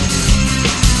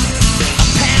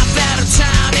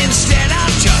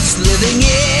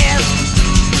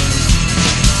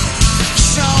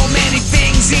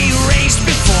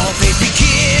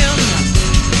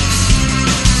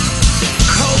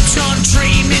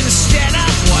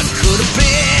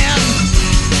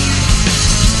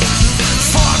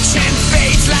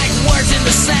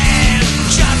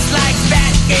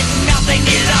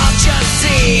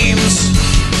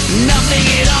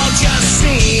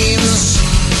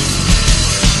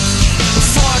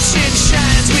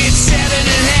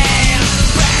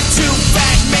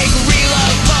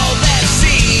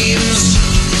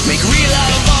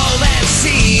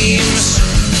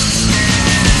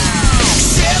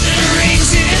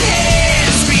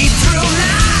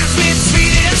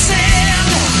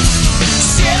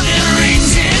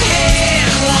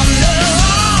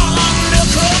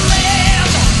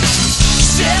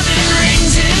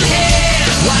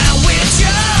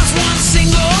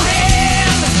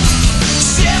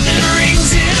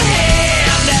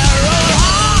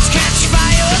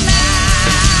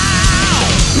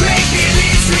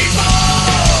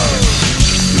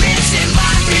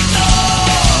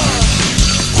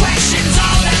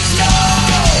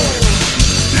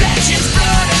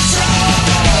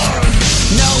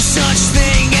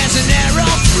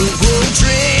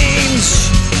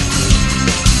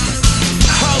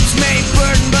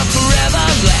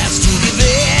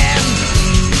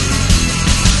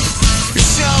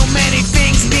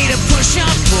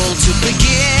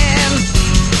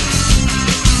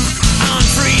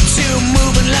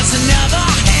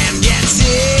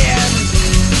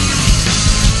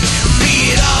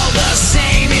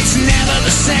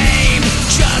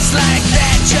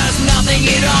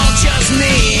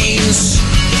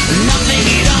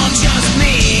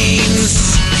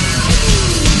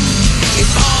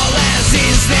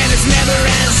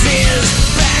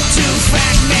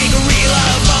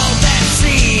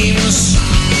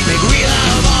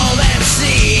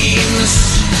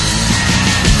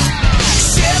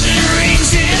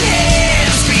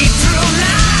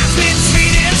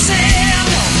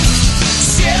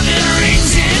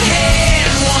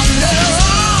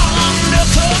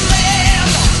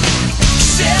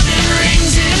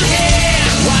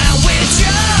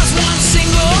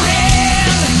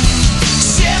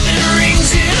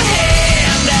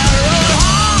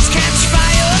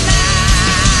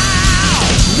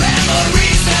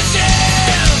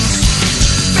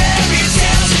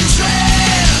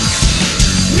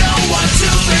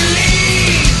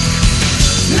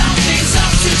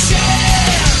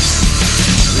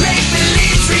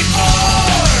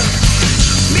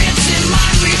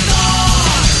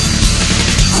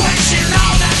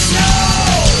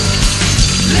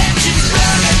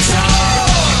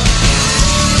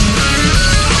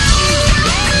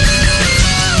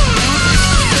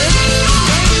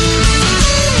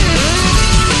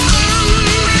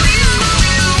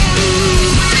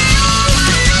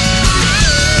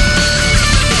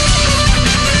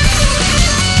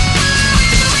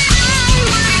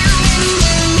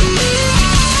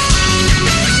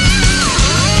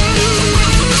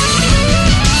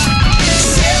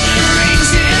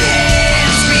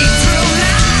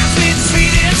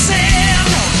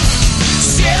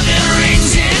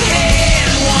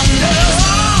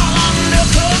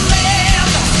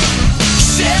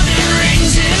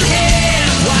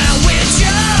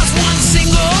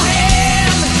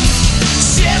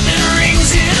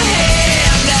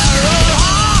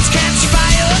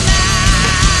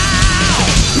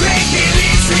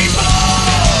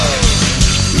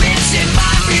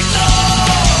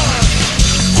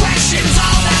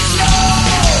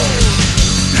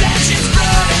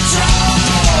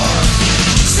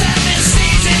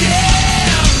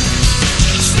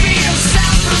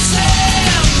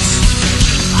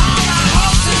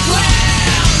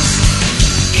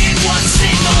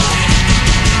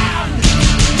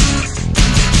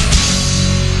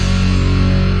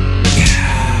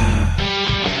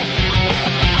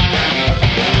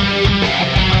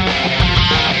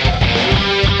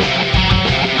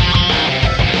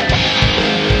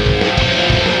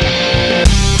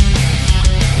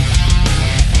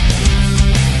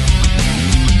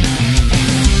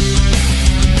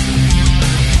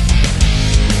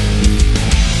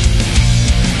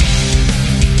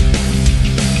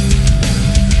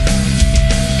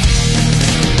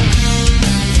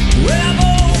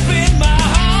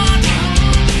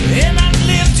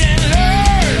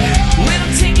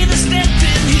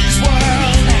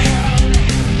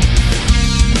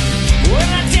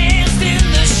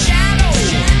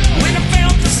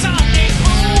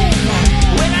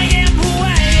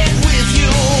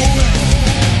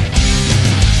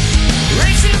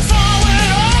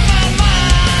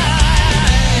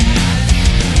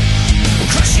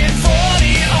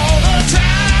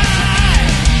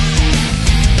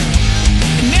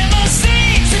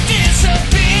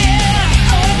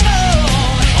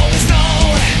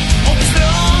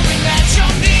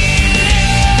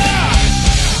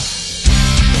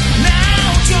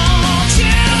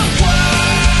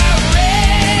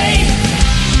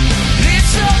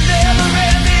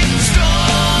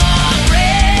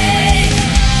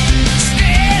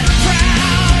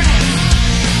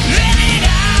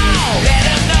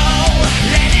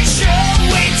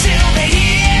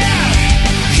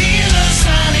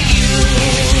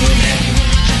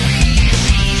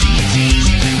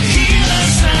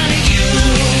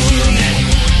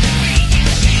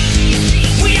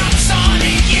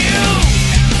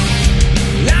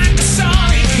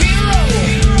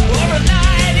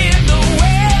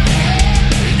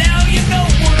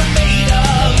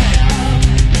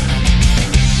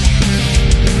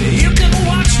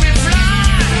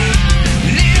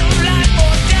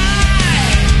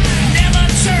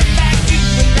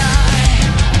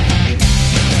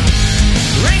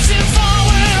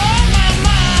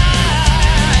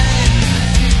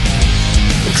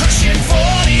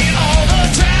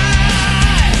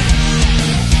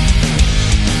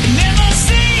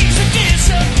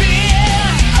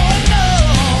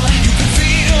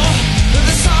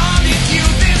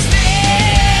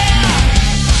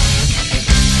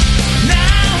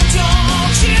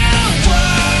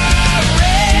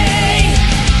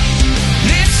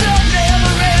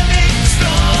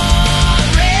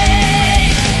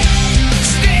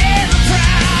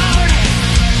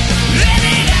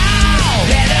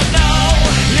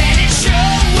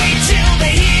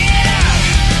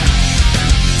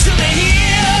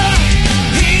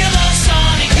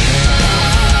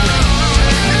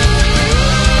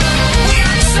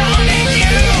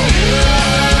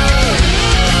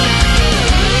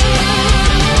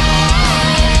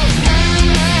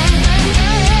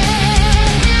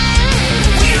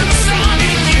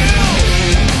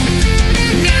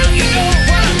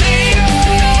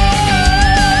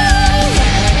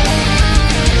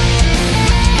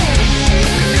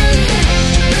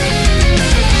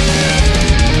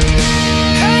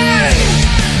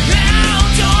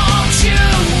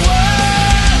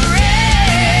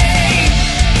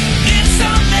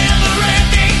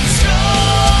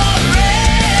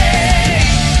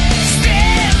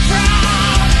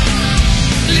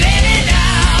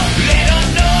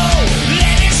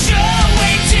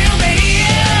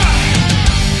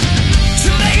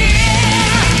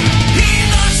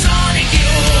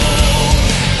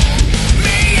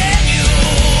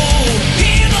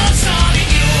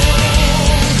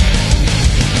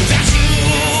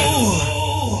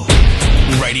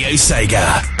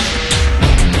 Sega.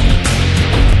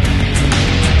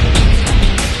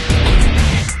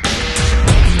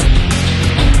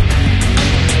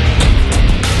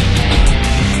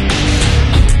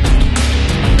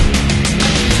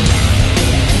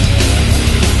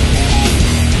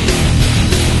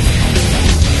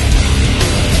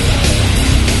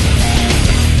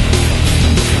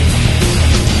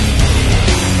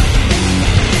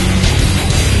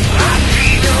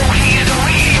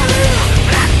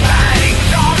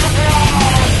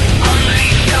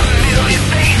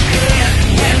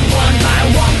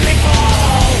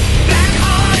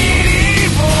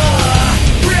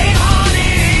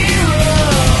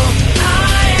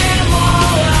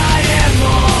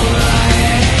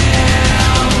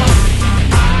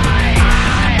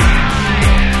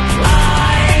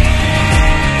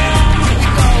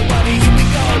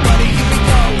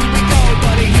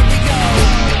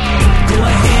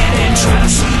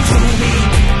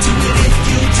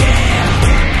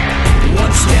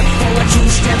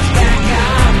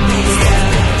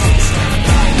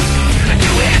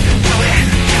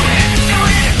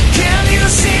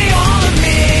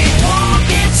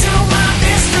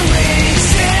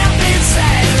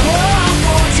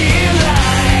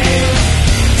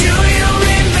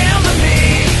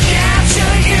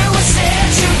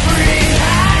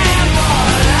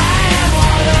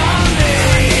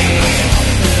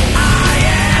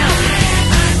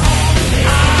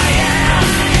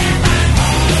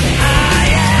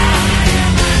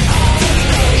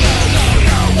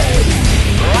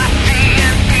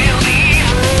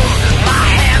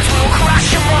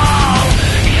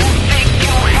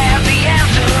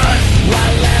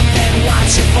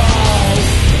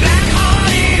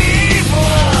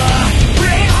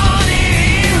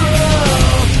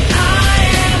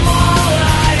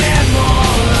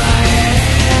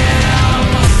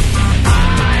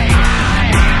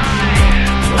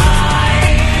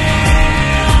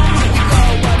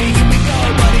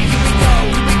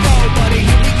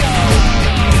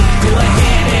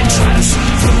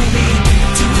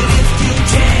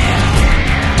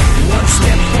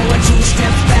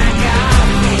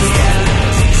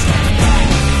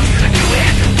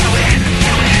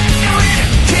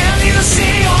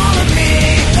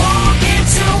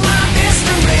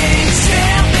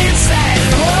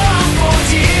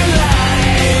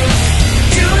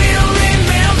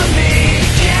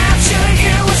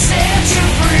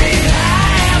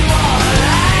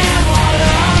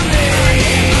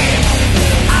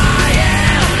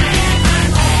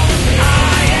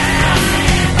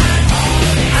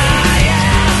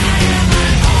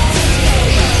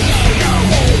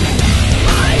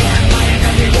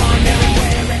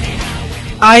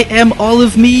 I Am All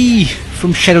of Me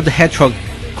from Shadow the Hedgehog.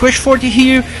 Crush 40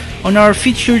 here on our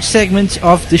featured segment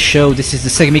of the show. This is the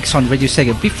Sega Mix on Radio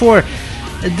Sega. Before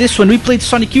this one, we played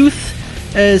Sonic Youth,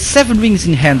 7 Rings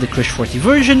in Hand, the Crush 40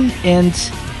 version, and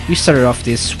we started off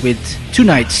this with Two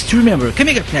Nights to Remember.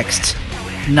 Coming up next,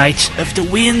 Night of the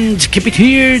Wind. Keep it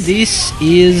here. This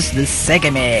is the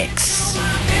Sega Mix.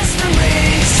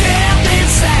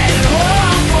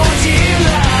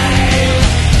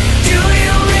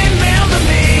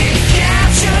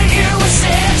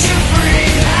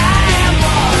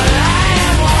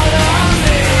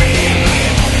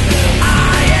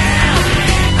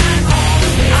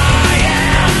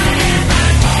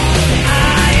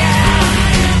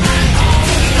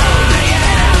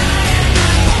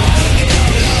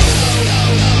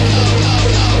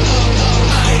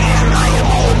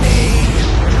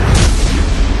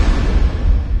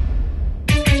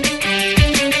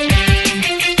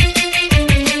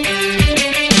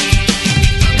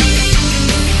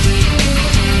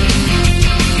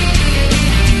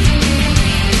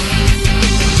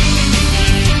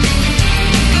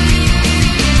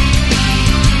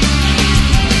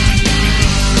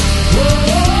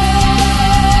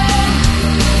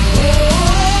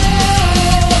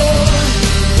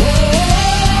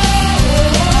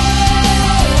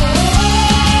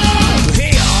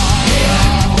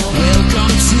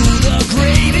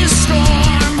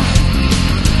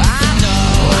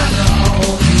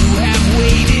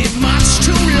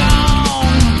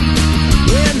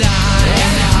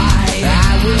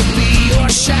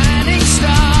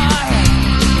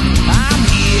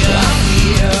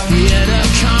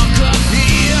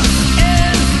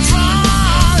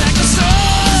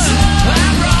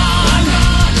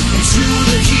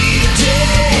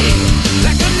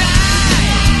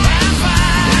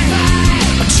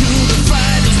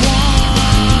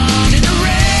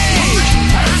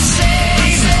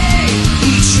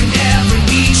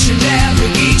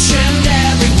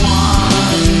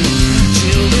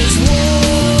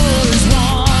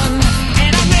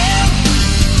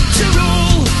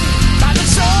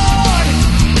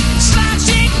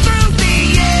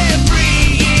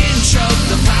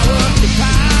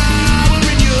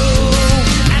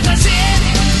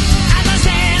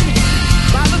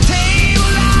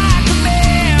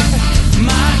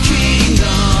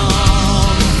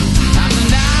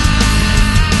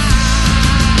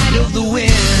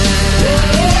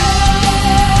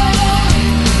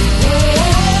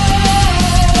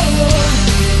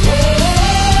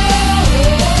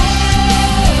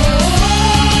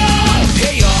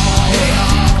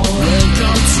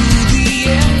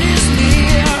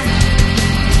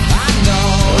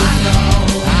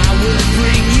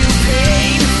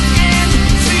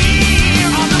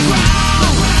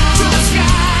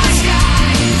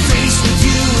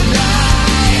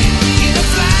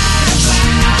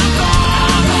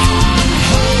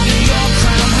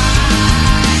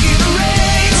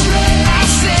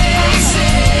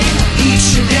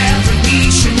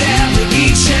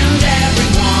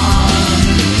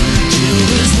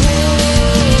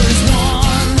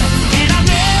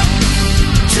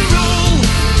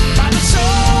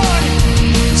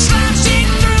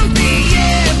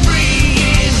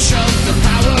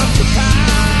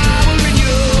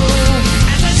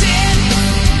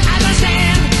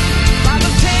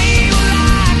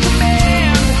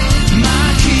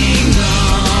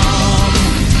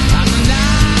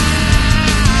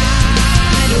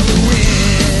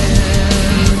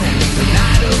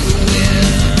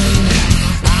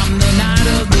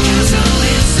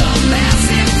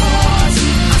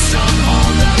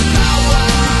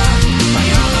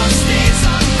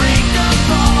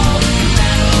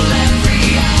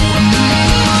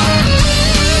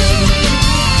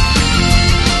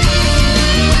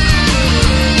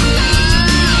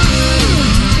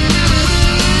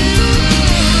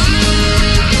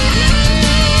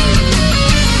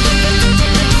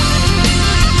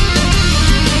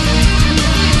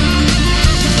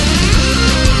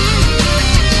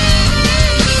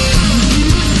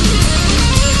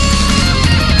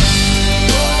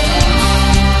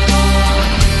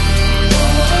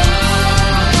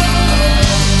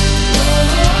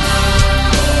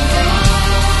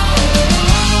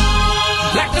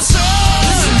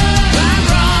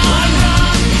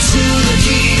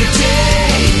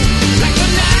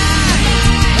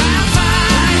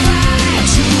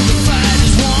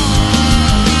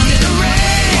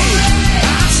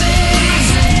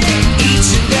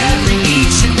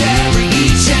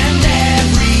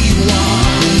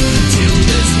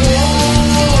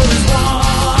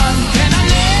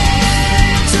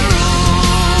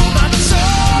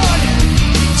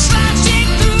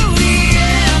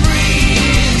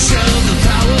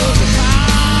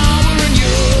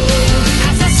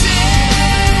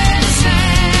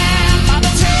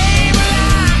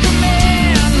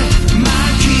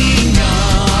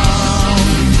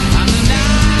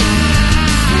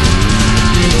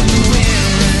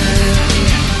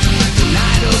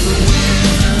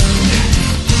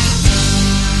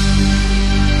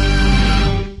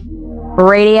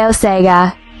 Radio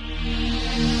Sega.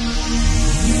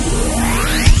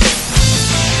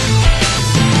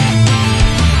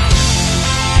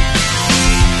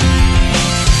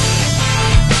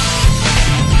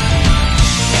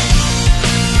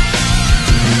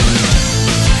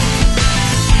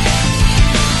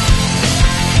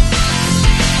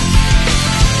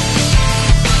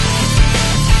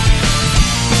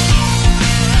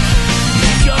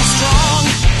 You're strong,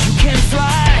 you can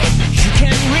fly, you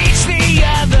can reach the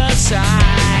other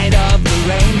side.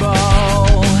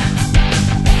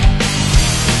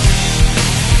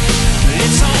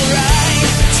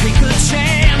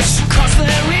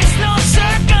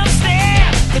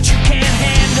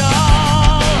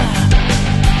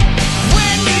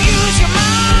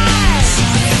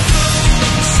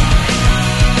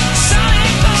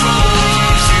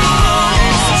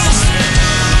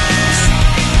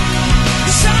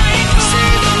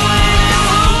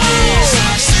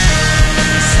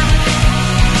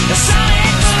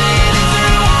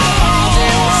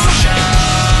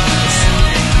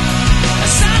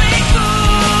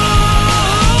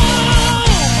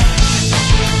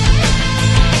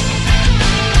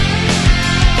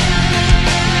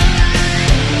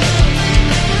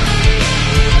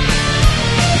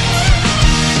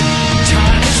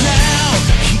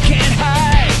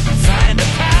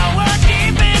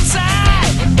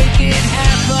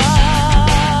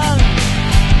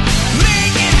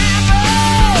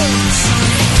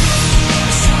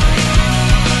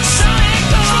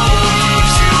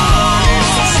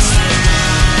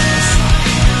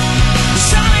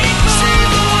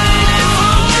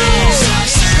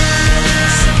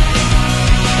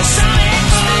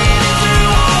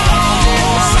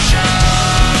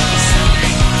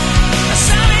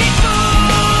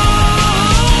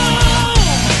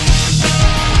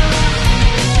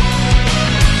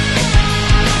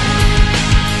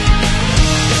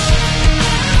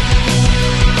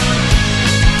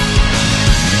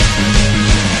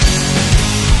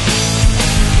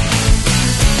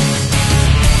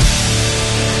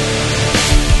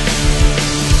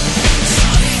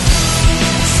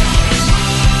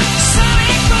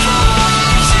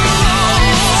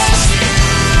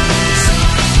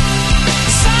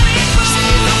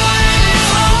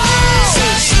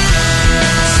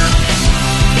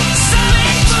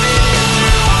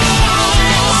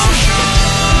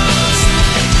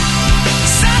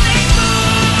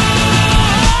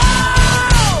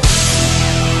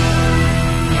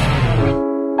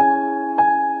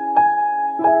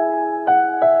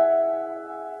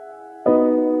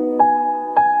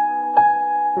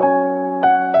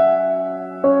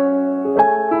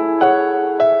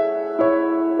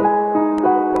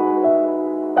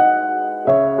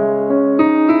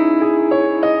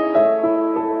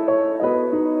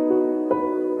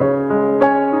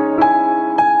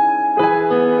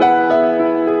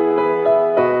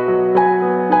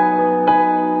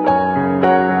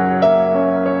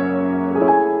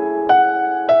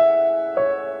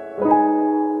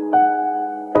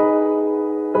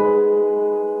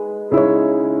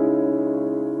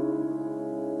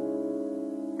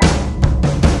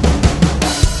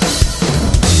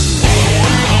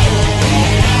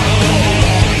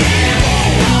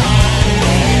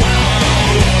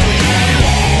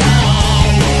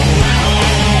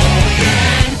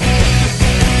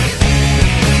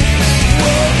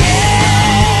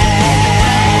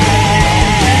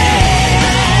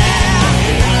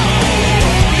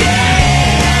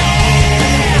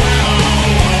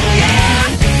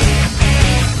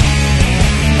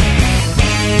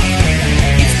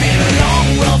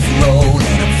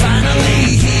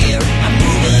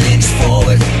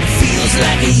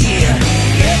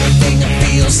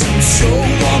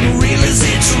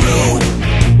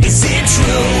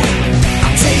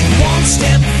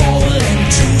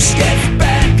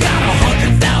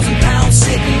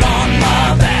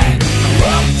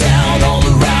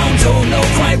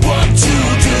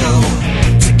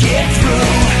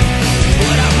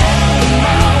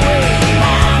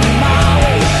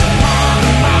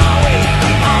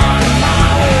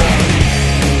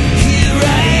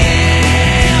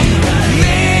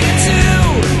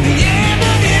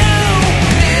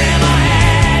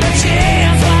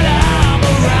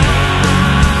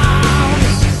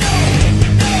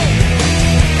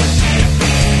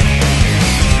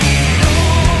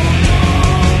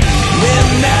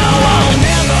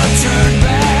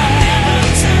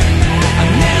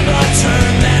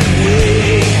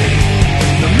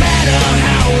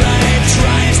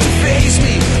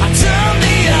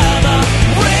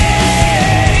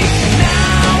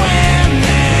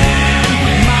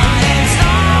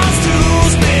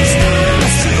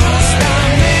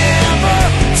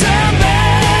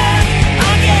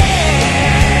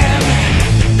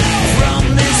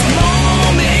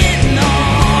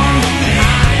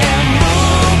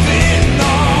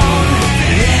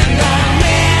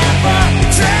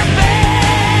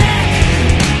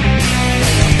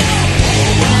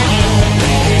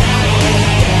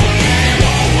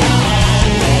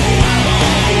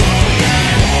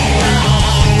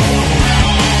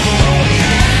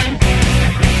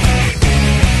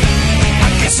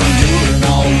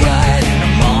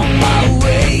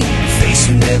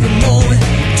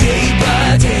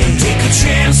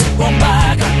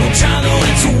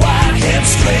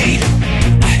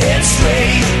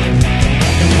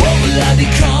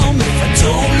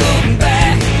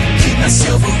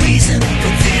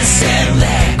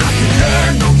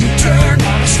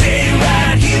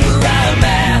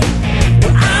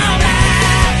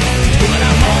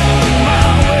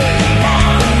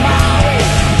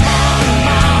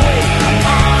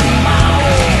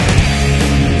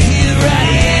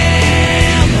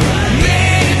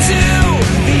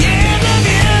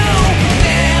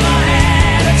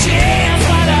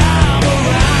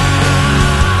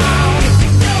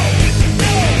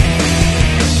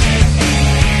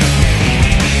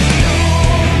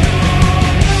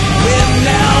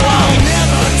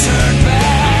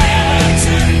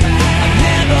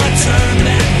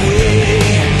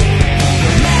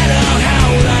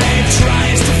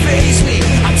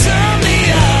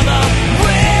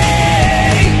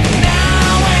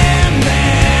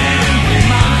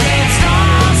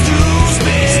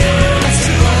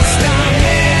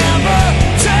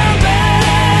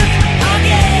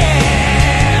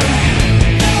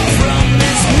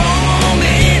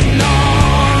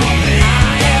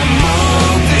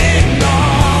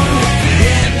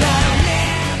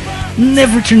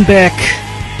 Never Turn Back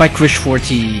by Crush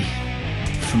 40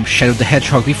 from Shadow the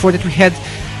Hedgehog. Before that we had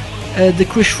the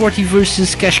Crush 40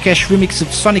 versus Cash Cash remix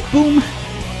of Sonic Boom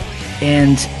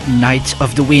and Night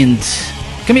of the Wind.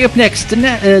 Coming up next,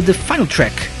 the final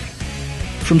track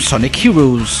from Sonic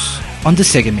Heroes on the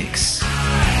Sega Mix.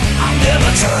 I'll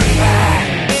never turn back.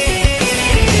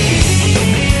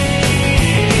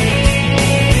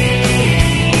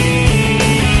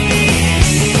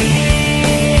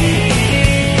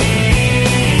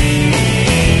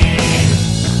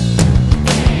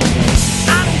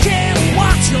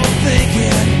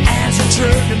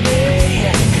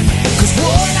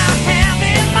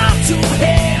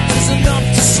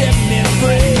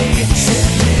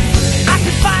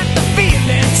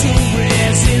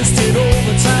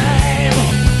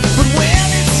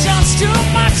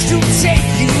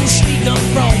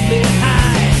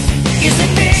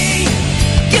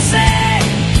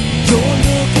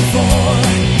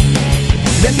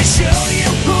 Let me show you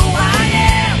who I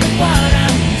am and what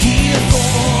I'm here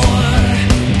for.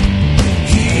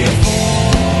 Here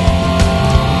for.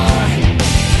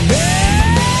 Hey!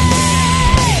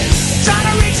 Trying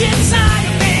to reach inside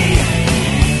of me,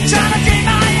 trying to drain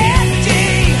my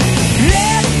energy.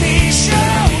 Let me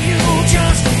show you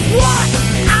just what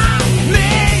I'm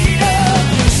made of.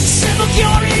 Simple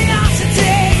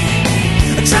curiosity,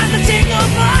 trying to take a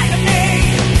bite of me.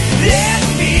 Let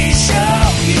me show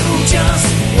you just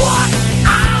what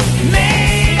I'm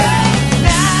made of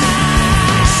now.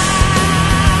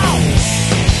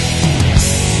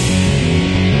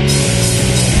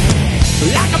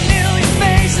 Like a million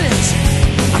faces,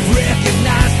 I've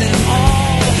recognized them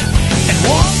all, and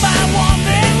one by one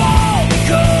they've all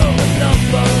become a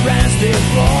number as they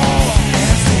fall.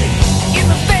 In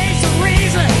the face of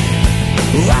reason,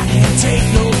 I can't take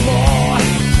no more.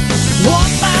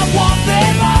 One by one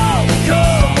they've all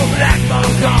become a black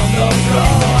mark on the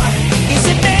floor. Is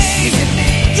it me?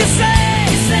 You say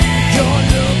you're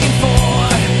looking for?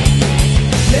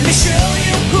 Let me show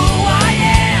you who I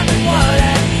am and what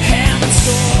I have in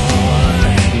store.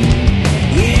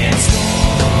 In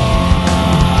store.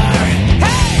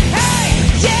 Hey, hey,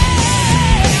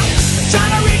 yeah!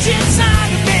 Trying to reach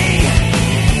inside of me,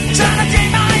 trying to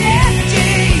drain my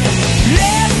energy.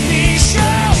 Let me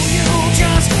show you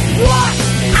just what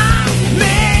I'm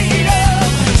made of.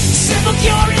 Simple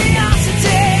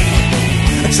curiosity,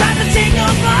 trying to take a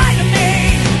bite of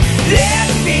me. Let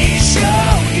me show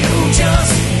you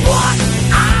just what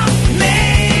I'm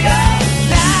made of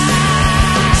now.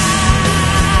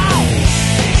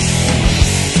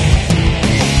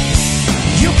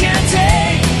 You can't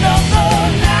take another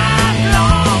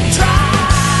lifelong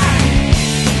try.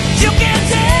 You can't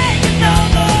take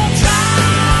another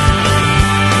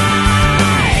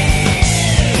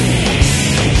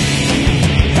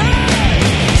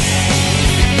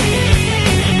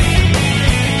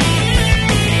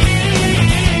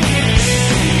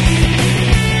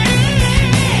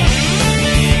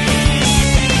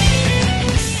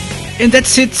And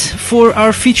that's it for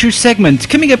our feature segment.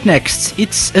 Coming up next,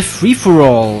 it's a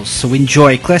free-for-all, so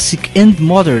enjoy classic and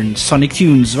modern Sonic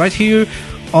tunes right here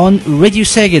on Radio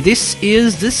Sega. This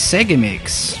is the Sega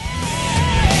Mix.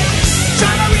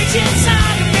 Trying to reach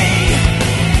inside of me,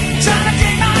 trying to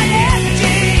take my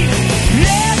energy.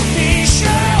 Let me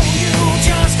show you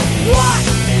just what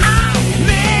I'm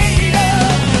made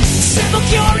of. Simple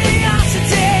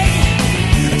curiosity,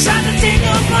 trying to take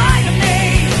a bite of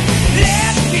me.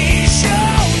 Let me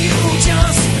show you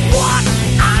just what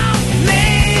I'm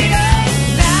made of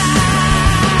now.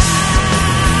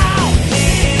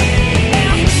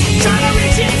 Trying to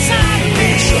reach inside of me,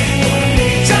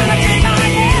 trying to take my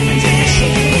energy.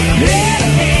 Let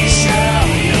me show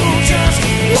you just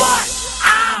what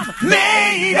I'm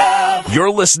made of.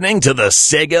 You're listening to the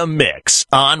Sega Mix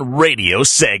on Radio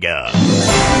Sega.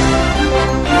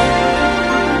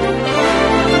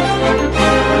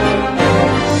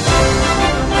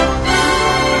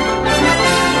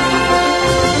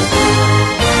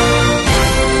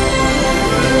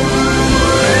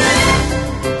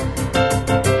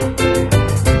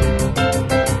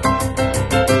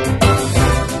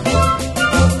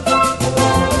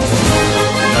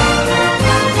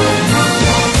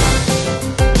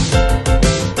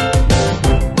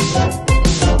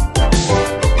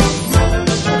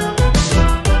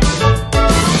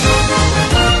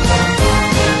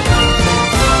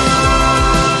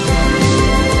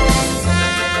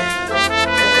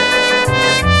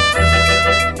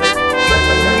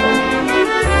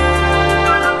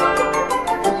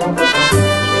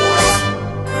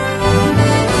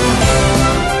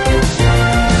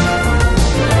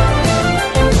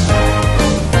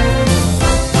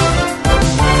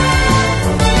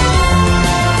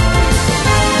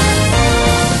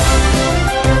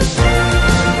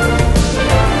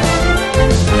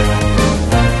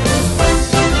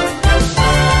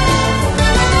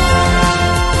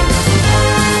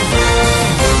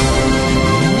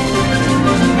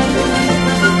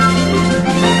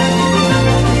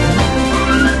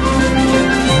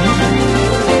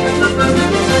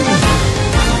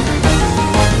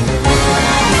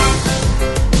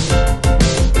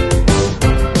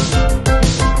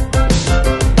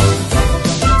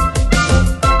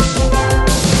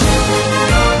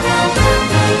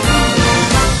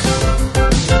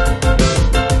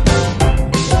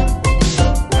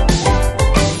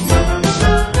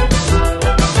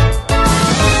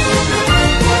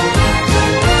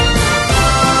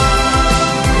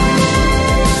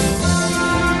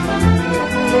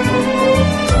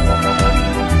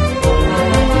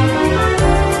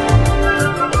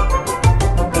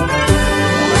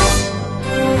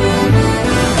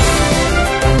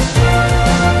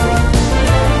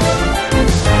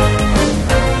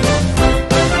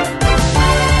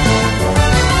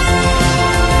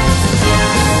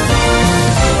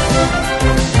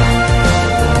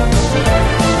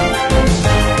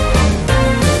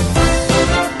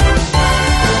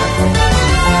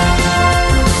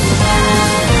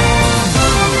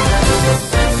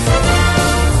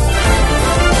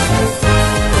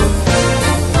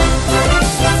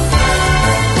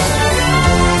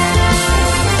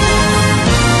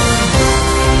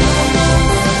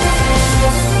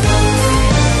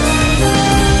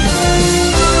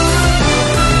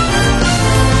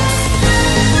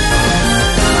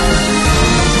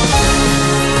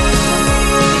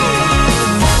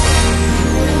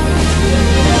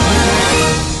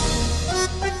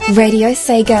 Radio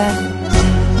Sega.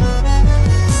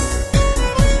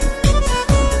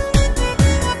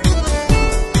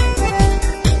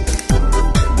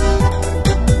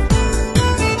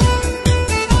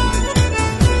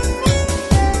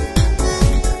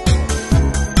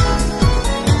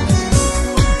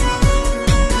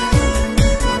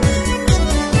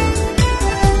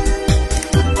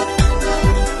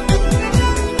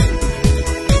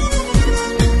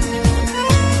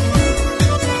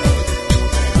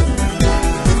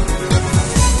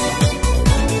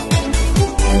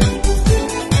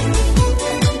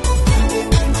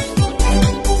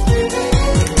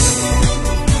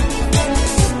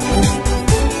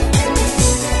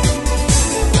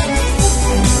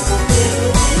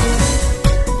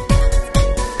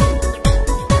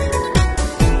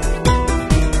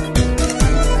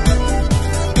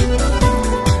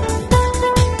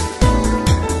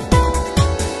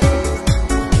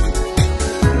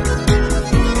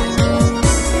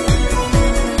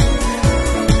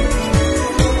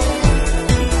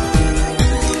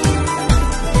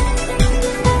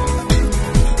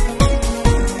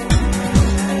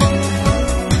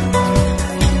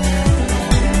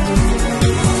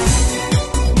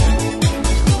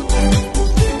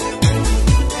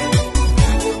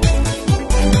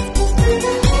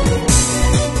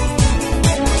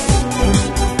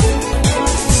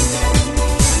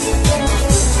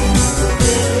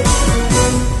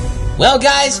 Well,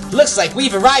 guys, looks like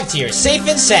we've arrived here, safe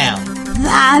and sound.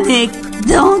 Sonic,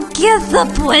 don't kiss the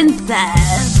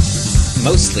princess.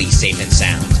 Mostly safe and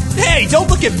sound. Hey, don't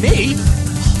look at me!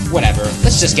 Whatever,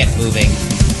 let's just get moving.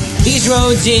 These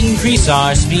roads increase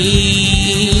our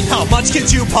speed. How much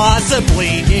could you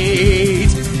possibly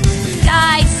need?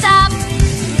 Guys, stop.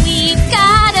 We've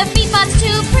got a beatbox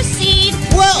to proceed.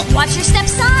 Well, watch your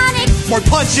steps, Sonic. More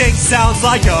punching sounds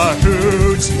like a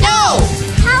hoot. No!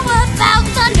 How about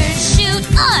Thundershoot?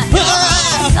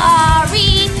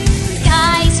 Sorry.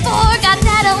 Guys, forgot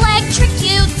that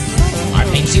electrocute. Our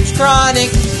pain seems chronic.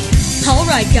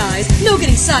 Alright, guys, no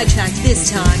getting sidetracked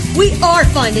this time. We are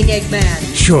finding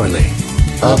Eggman. Surely.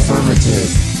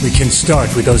 Affirmative. We can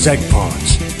start with those egg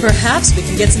pods. Perhaps we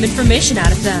can get some information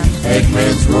out of them.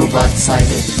 Eggman's robot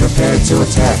sighted. Prepare to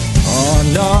attack.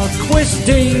 On our quest,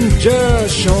 danger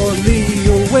surely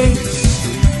awaits.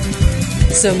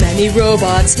 So many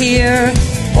robots here.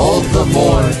 All the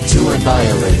more to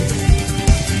annihilate.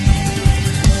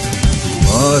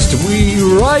 Must we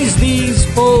rise these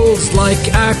poles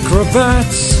like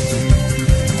acrobats?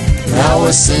 Now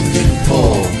ascending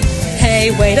pole.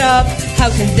 Hey, wait up. How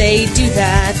can they do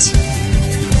that?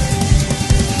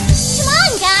 Come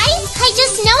on, guys. I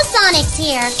just know Sonic's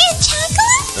here. And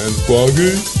Chocolate? And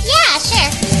Foggy? Yeah,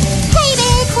 sure. Hey,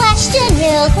 big question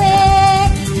real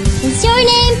quick. Is your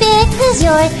name big? Who's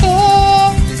your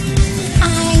thick? I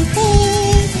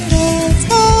think it's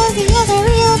Foggy as a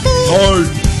real big.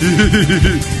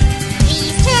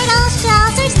 These turtle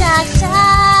shells are suck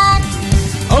shot.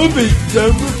 I'll beat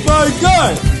them with my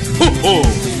gun! Ho ho!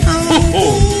 Ho ho!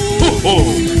 Ho ho!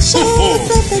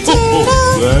 Ho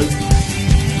ho!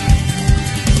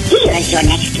 Here is your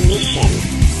next mission.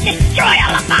 Destroy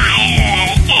all of my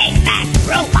Eggman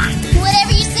robots.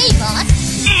 Whatever you say, boss.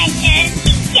 And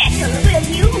be gentle, will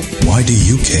you? Why do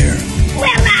you care?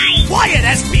 Well, Quiet,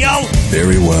 SBO!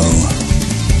 Very well.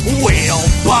 We'll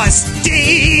bust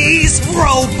these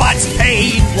robots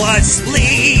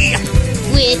painlessly.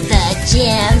 With the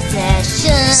jam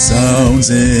session. Sounds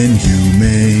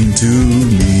inhumane to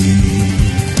me.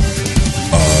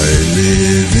 I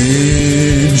live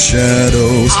in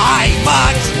shadows. I'm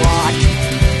a truck.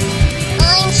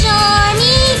 I'm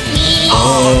Charmy.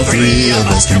 All three of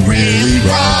us can really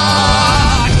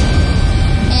rock.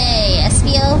 Hey,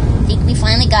 SBO, think we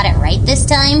finally got it right this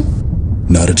time?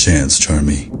 Not a chance,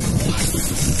 Charmy.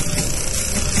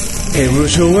 Hey,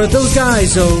 Rouge, who are those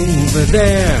guys over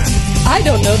there? I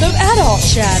don't know them at all,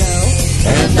 Shadow.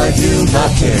 And I do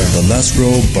not care. The last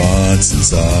robot's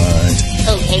inside.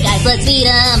 Okay, guys, let's beat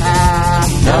 'em up.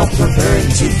 Now preparing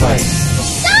to fight.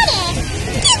 Sonic!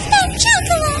 Get that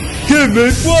chocolate! Give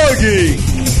me Foggy!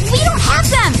 We don't have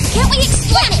them! Can't we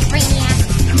explain it, Brainiac?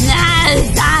 Nah,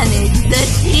 Sonic, the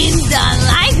team don't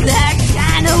like that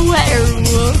kind of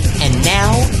werewolf. And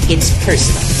now it's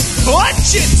personal.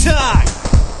 Punch it time!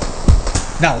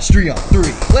 Now it's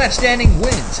 3-on-3. Last standing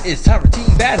wins. It's time for team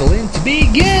battling to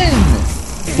begin.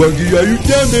 Foggy, are you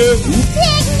down there?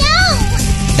 Big no!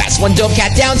 That's one dope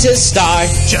cat down to start.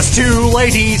 Just 2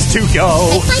 ladies to go.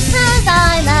 It's like 'cause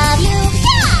I love you.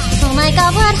 Yeah! Oh my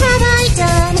god, what have I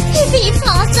done? If he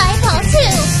falls, I fall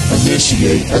too.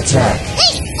 Initiate attack.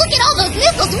 Hey, look at all those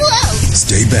missiles, whoa!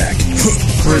 Stay back.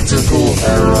 Critical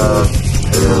error.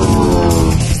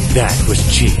 That was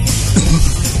cheap.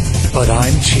 But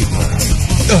I'm cheaper.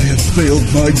 I have failed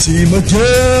my team again!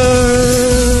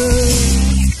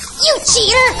 You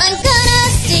cheater! I'm gonna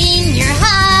sting your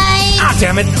hide! Ah,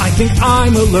 damn it, I think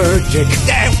I'm allergic.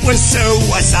 So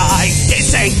was I.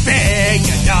 This ain't fair,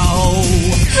 you know.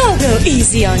 I'll go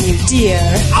easy on you, dear.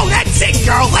 Oh, that's it,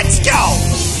 girl. Let's go.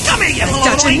 Come here, you little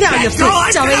Gotcha, link now you girl.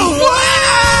 big dummy. I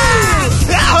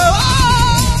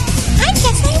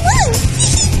guess I won!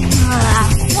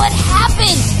 What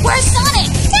happened? Where's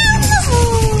Sonic? Down the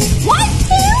hole! What?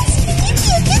 Tails? Can you be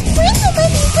a good friend or let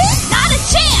me win? Not a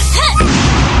chance! Huh.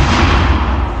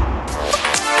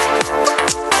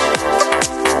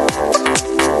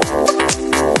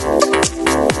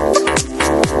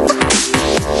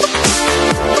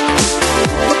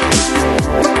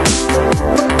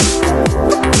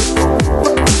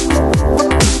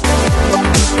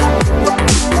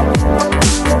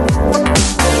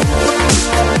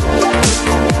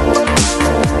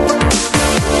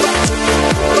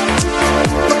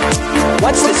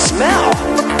 What's the smell?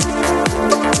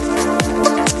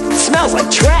 It smells like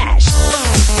trash.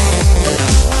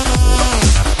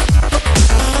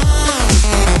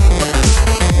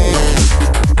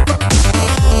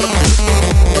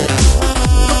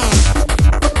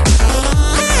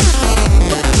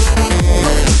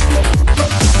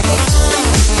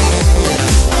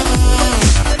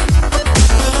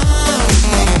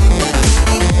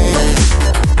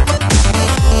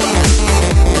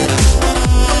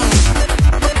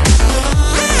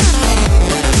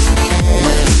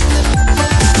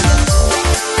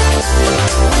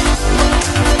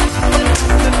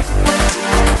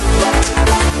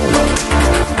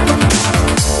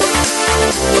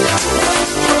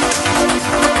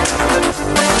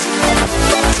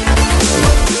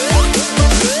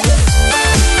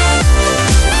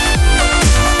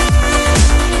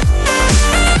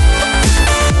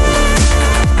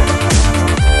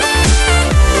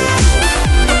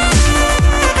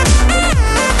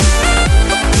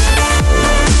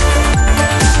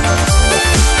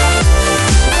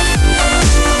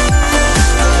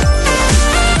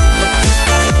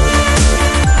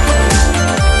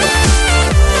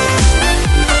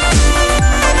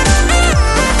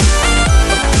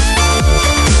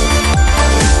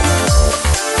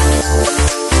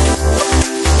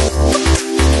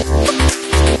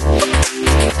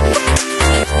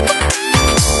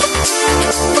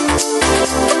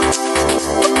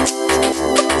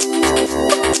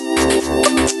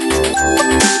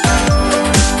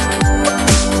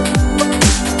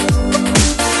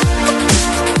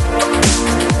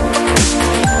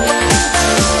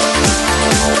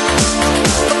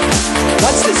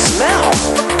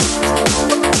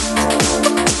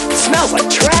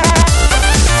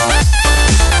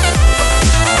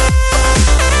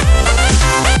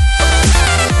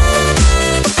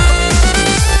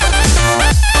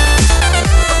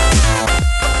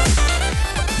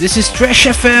 This is Trash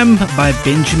FM by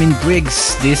Benjamin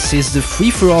Briggs. This is the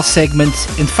free-for-all segment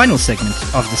and final segment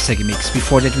of the Sega Mix.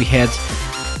 Before that we had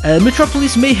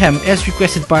Metropolis Mayhem as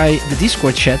requested by the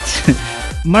Discord chat,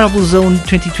 Marble Zone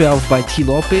 2012 by T.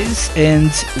 Lopez,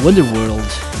 and Wonderworld,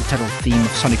 the title theme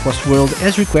of Sonic Lost World,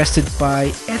 as requested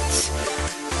by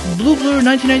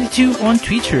 @BlueBlur1992 on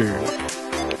Twitter.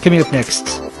 Coming up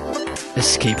next,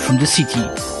 Escape from the City,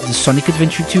 the Sonic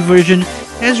Adventure 2 version,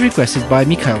 as requested by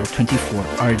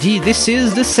Mikhail24RD. This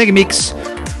is the Sega Mix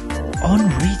on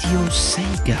Radio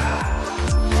Sega.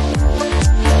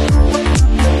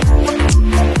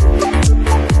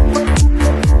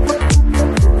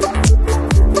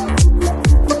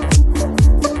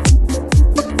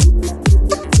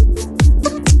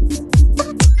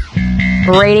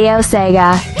 Radio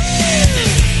Sega.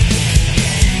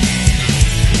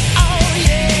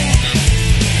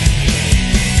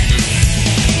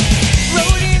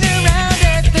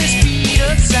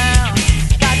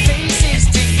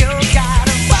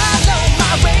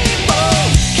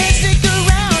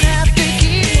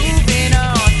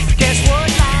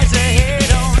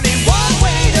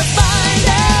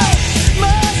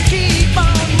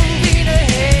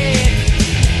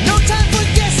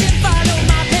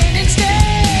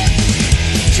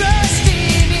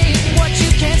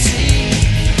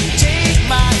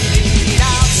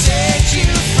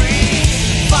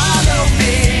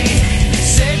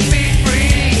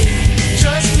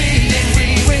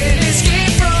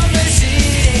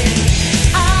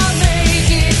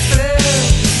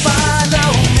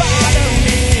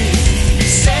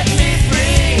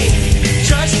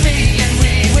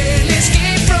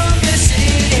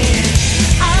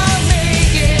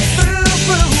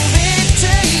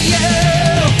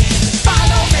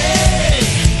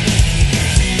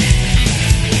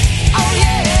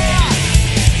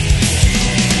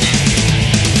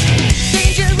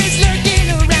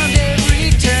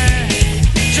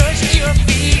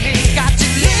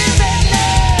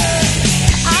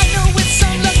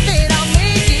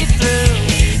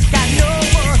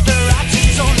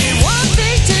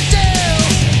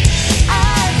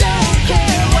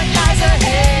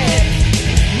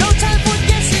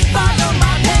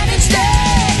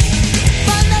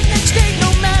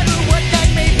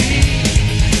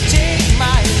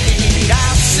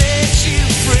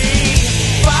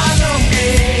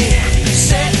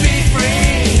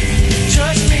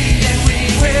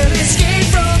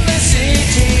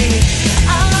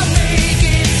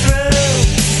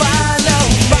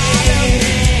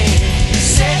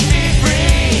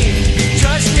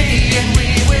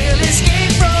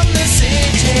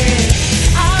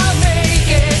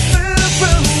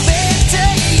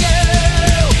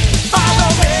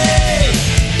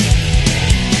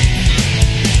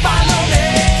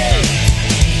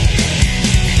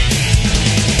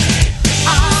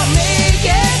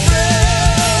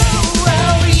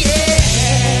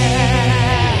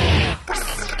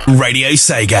 Radio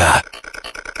Sega.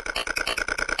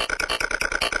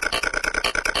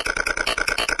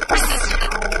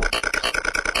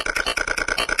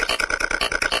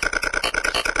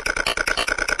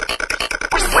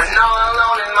 When all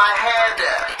alone in my head,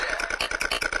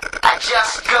 I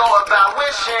just go about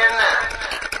wishing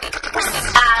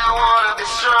I wanna be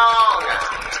strong,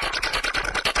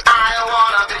 I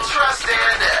wanna be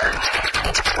trusted.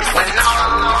 When all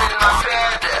alone in my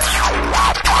bed,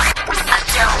 I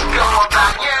just go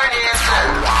about yearning.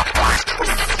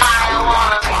 I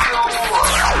wanna be cool,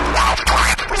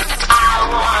 I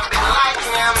wanna be like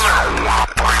him.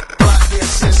 But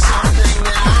this is something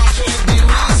that I can't do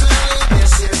easily.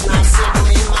 This is not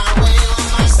simply my way or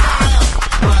my style.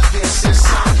 But this is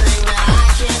something that I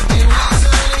can't do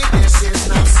easily. This is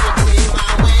not simply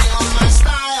my way or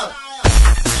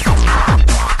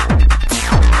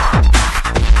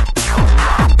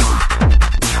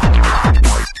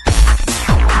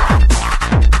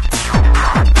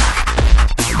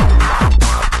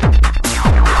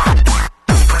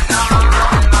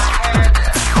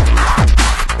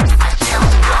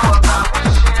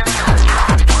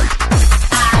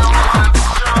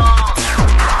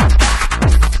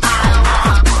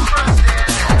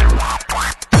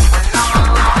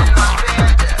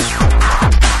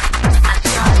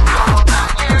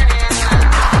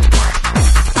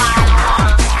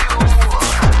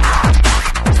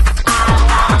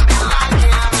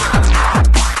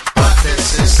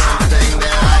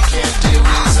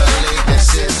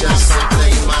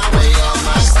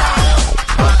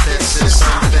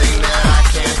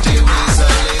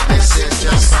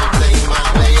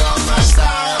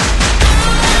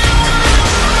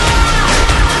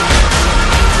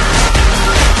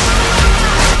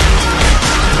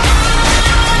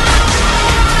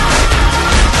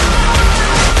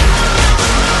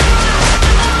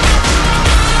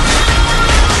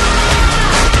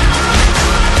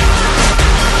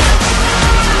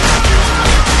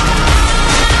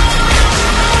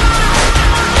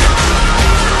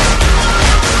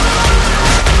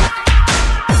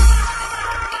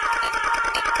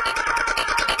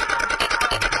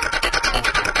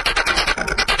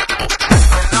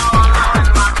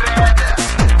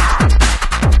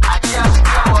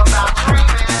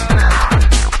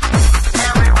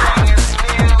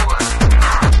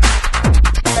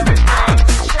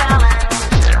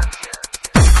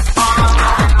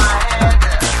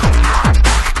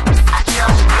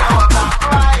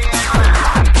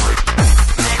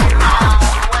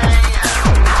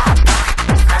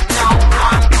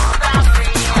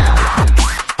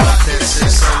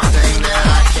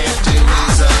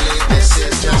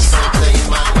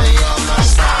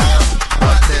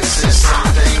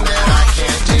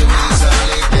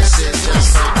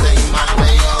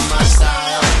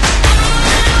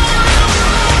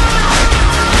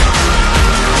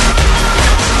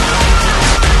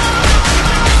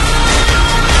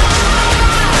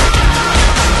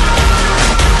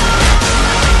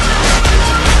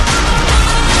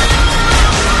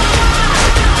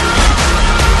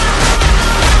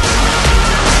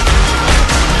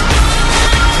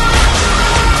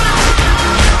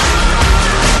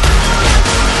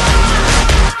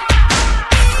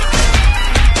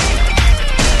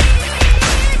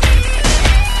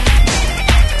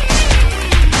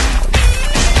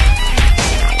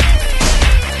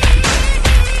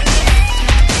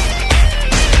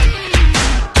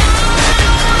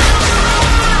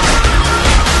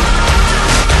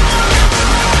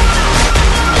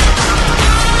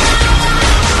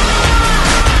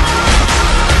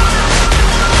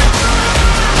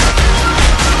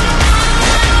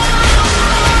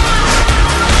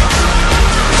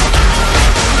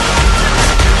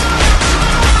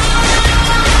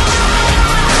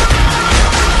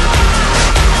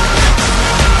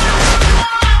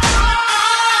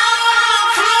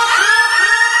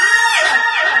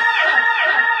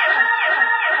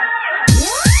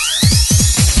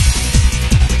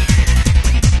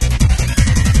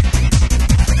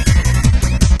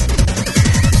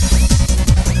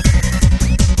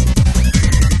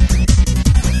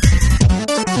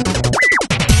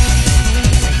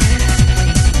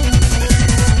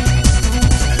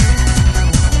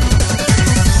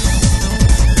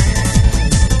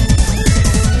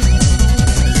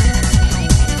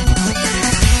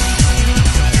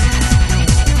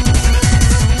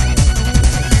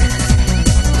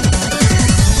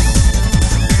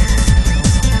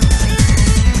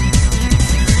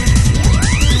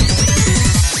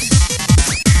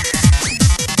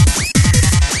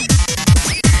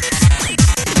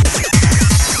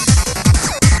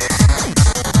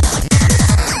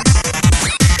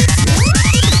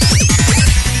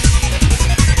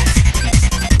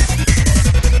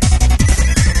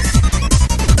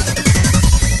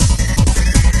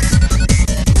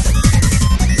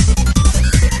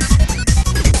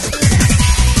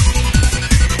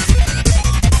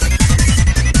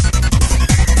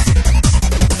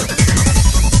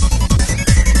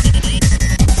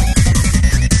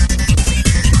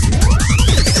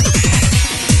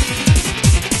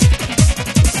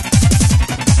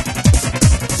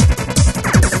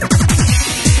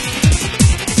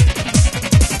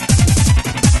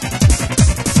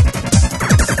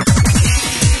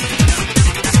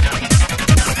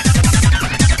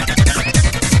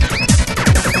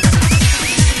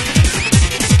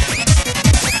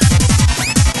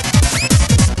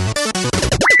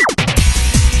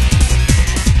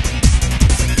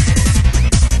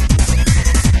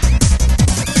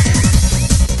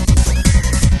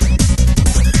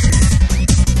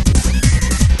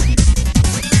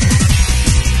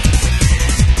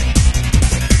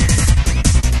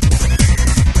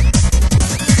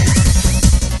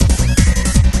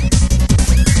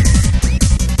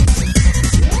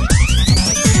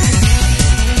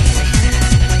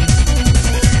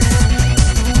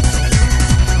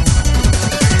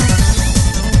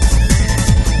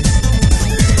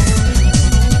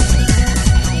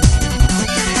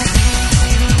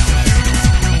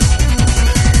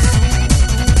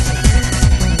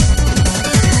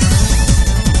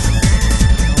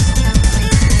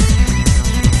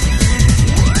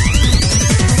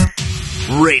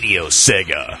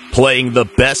Sega, playing the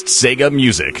best Sega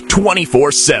music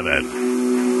 24/7.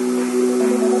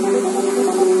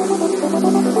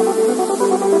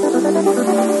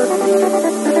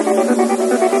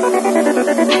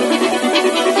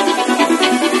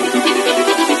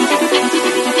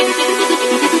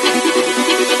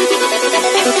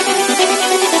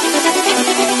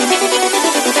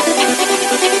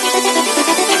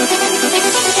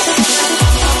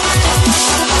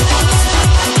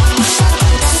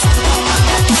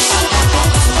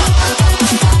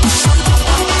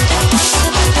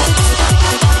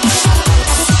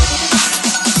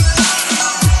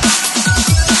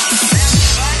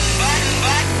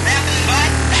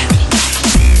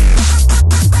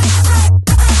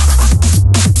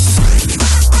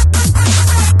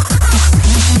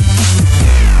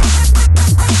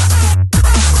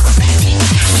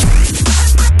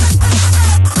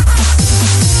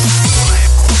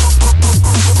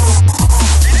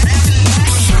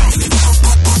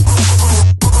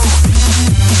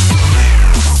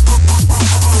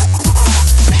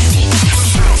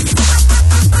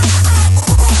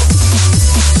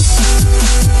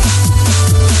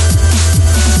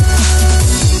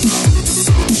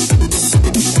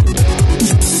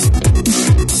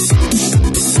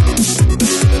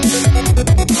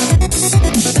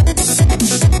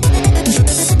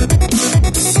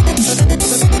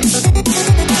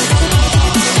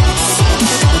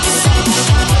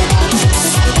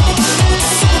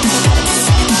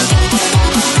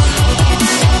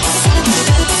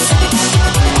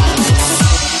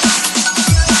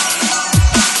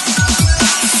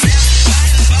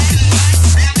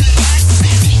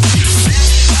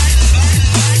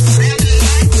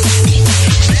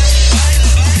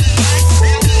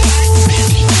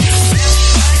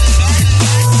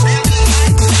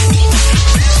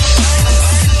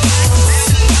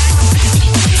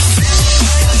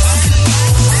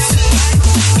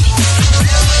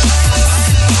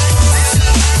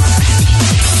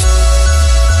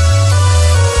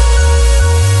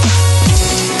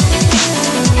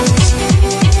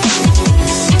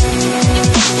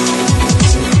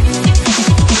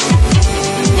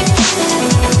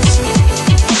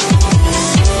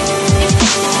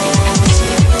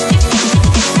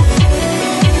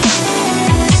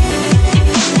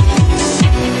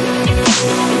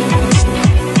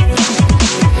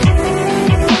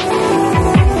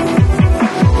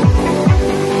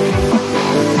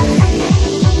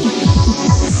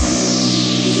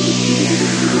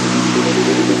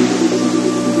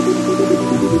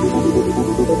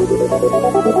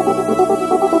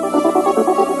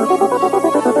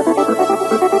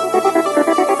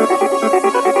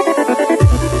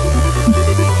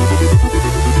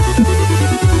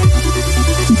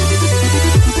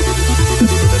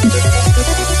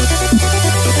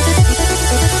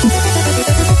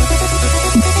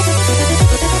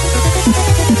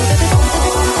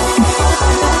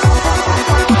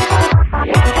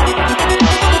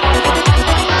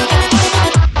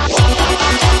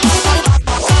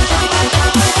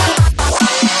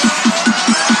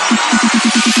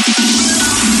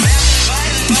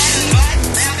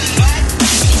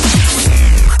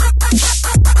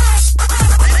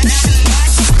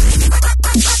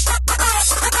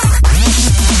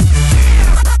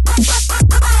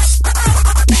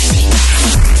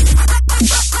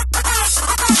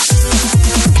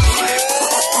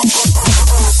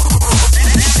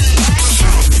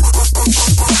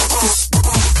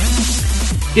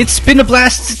 It's been a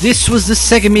blast. This was the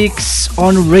Sega Mix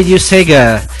on Radio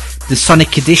Sega, the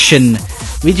Sonic Edition.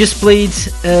 We just played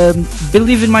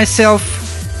Believe in Myself,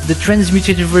 the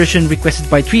transmutated version requested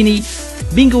by Trini,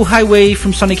 Bingo Highway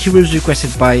from Sonic Heroes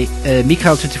requested by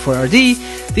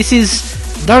Mikhail24RD. This is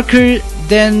Darker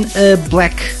Than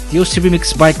Black, the OC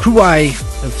remix by Kruai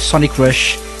of Sonic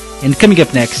Rush. And coming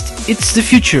up next, it's the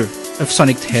future of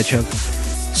Sonic the Hedgehog,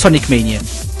 Sonic Mania,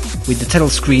 with the title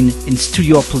screen in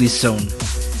Studiopolis Zone.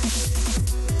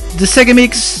 The Sega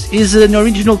Mix is an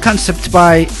original concept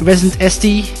by Resident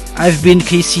ST. I've been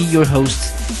Casey, your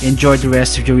host. Enjoy the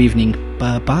rest of your evening.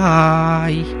 Bye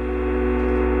bye.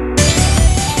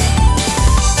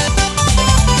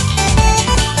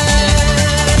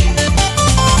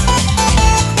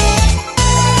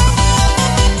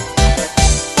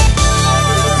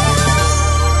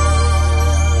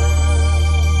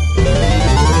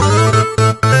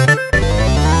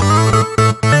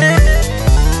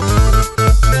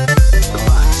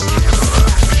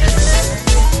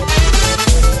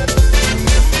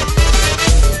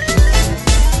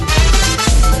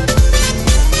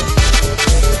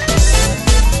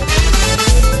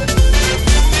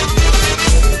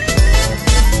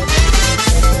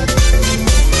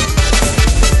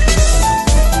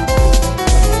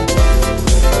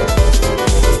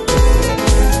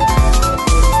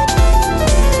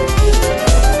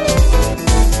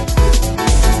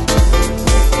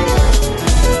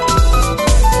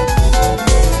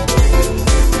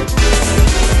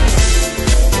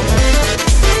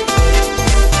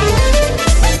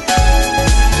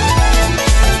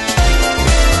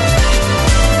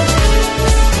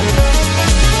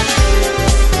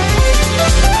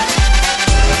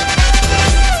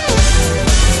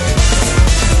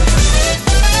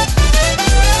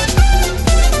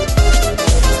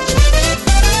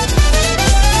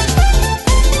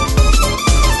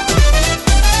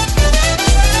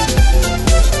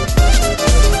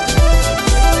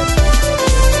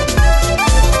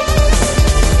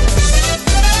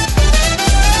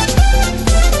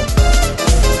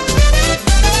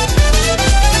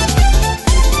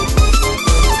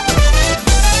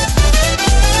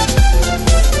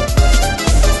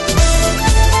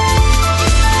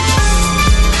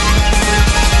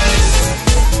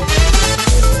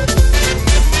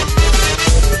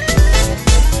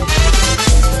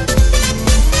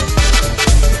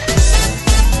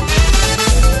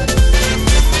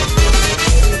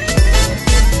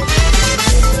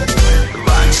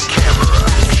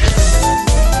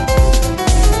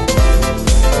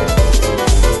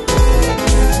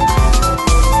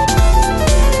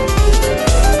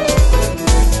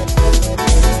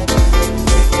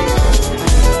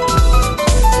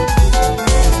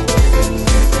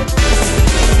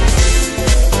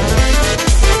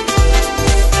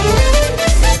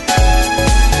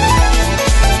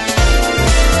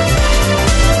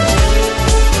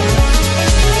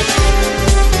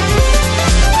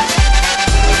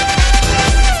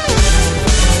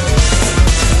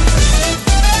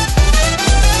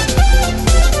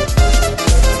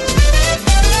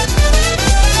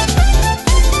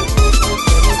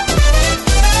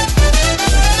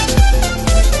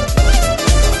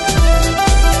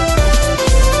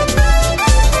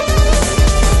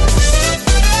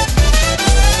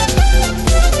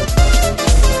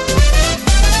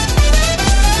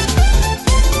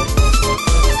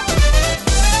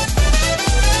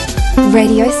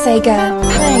 Radio Sega,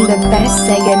 playing the best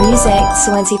Sega music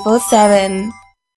 24/7.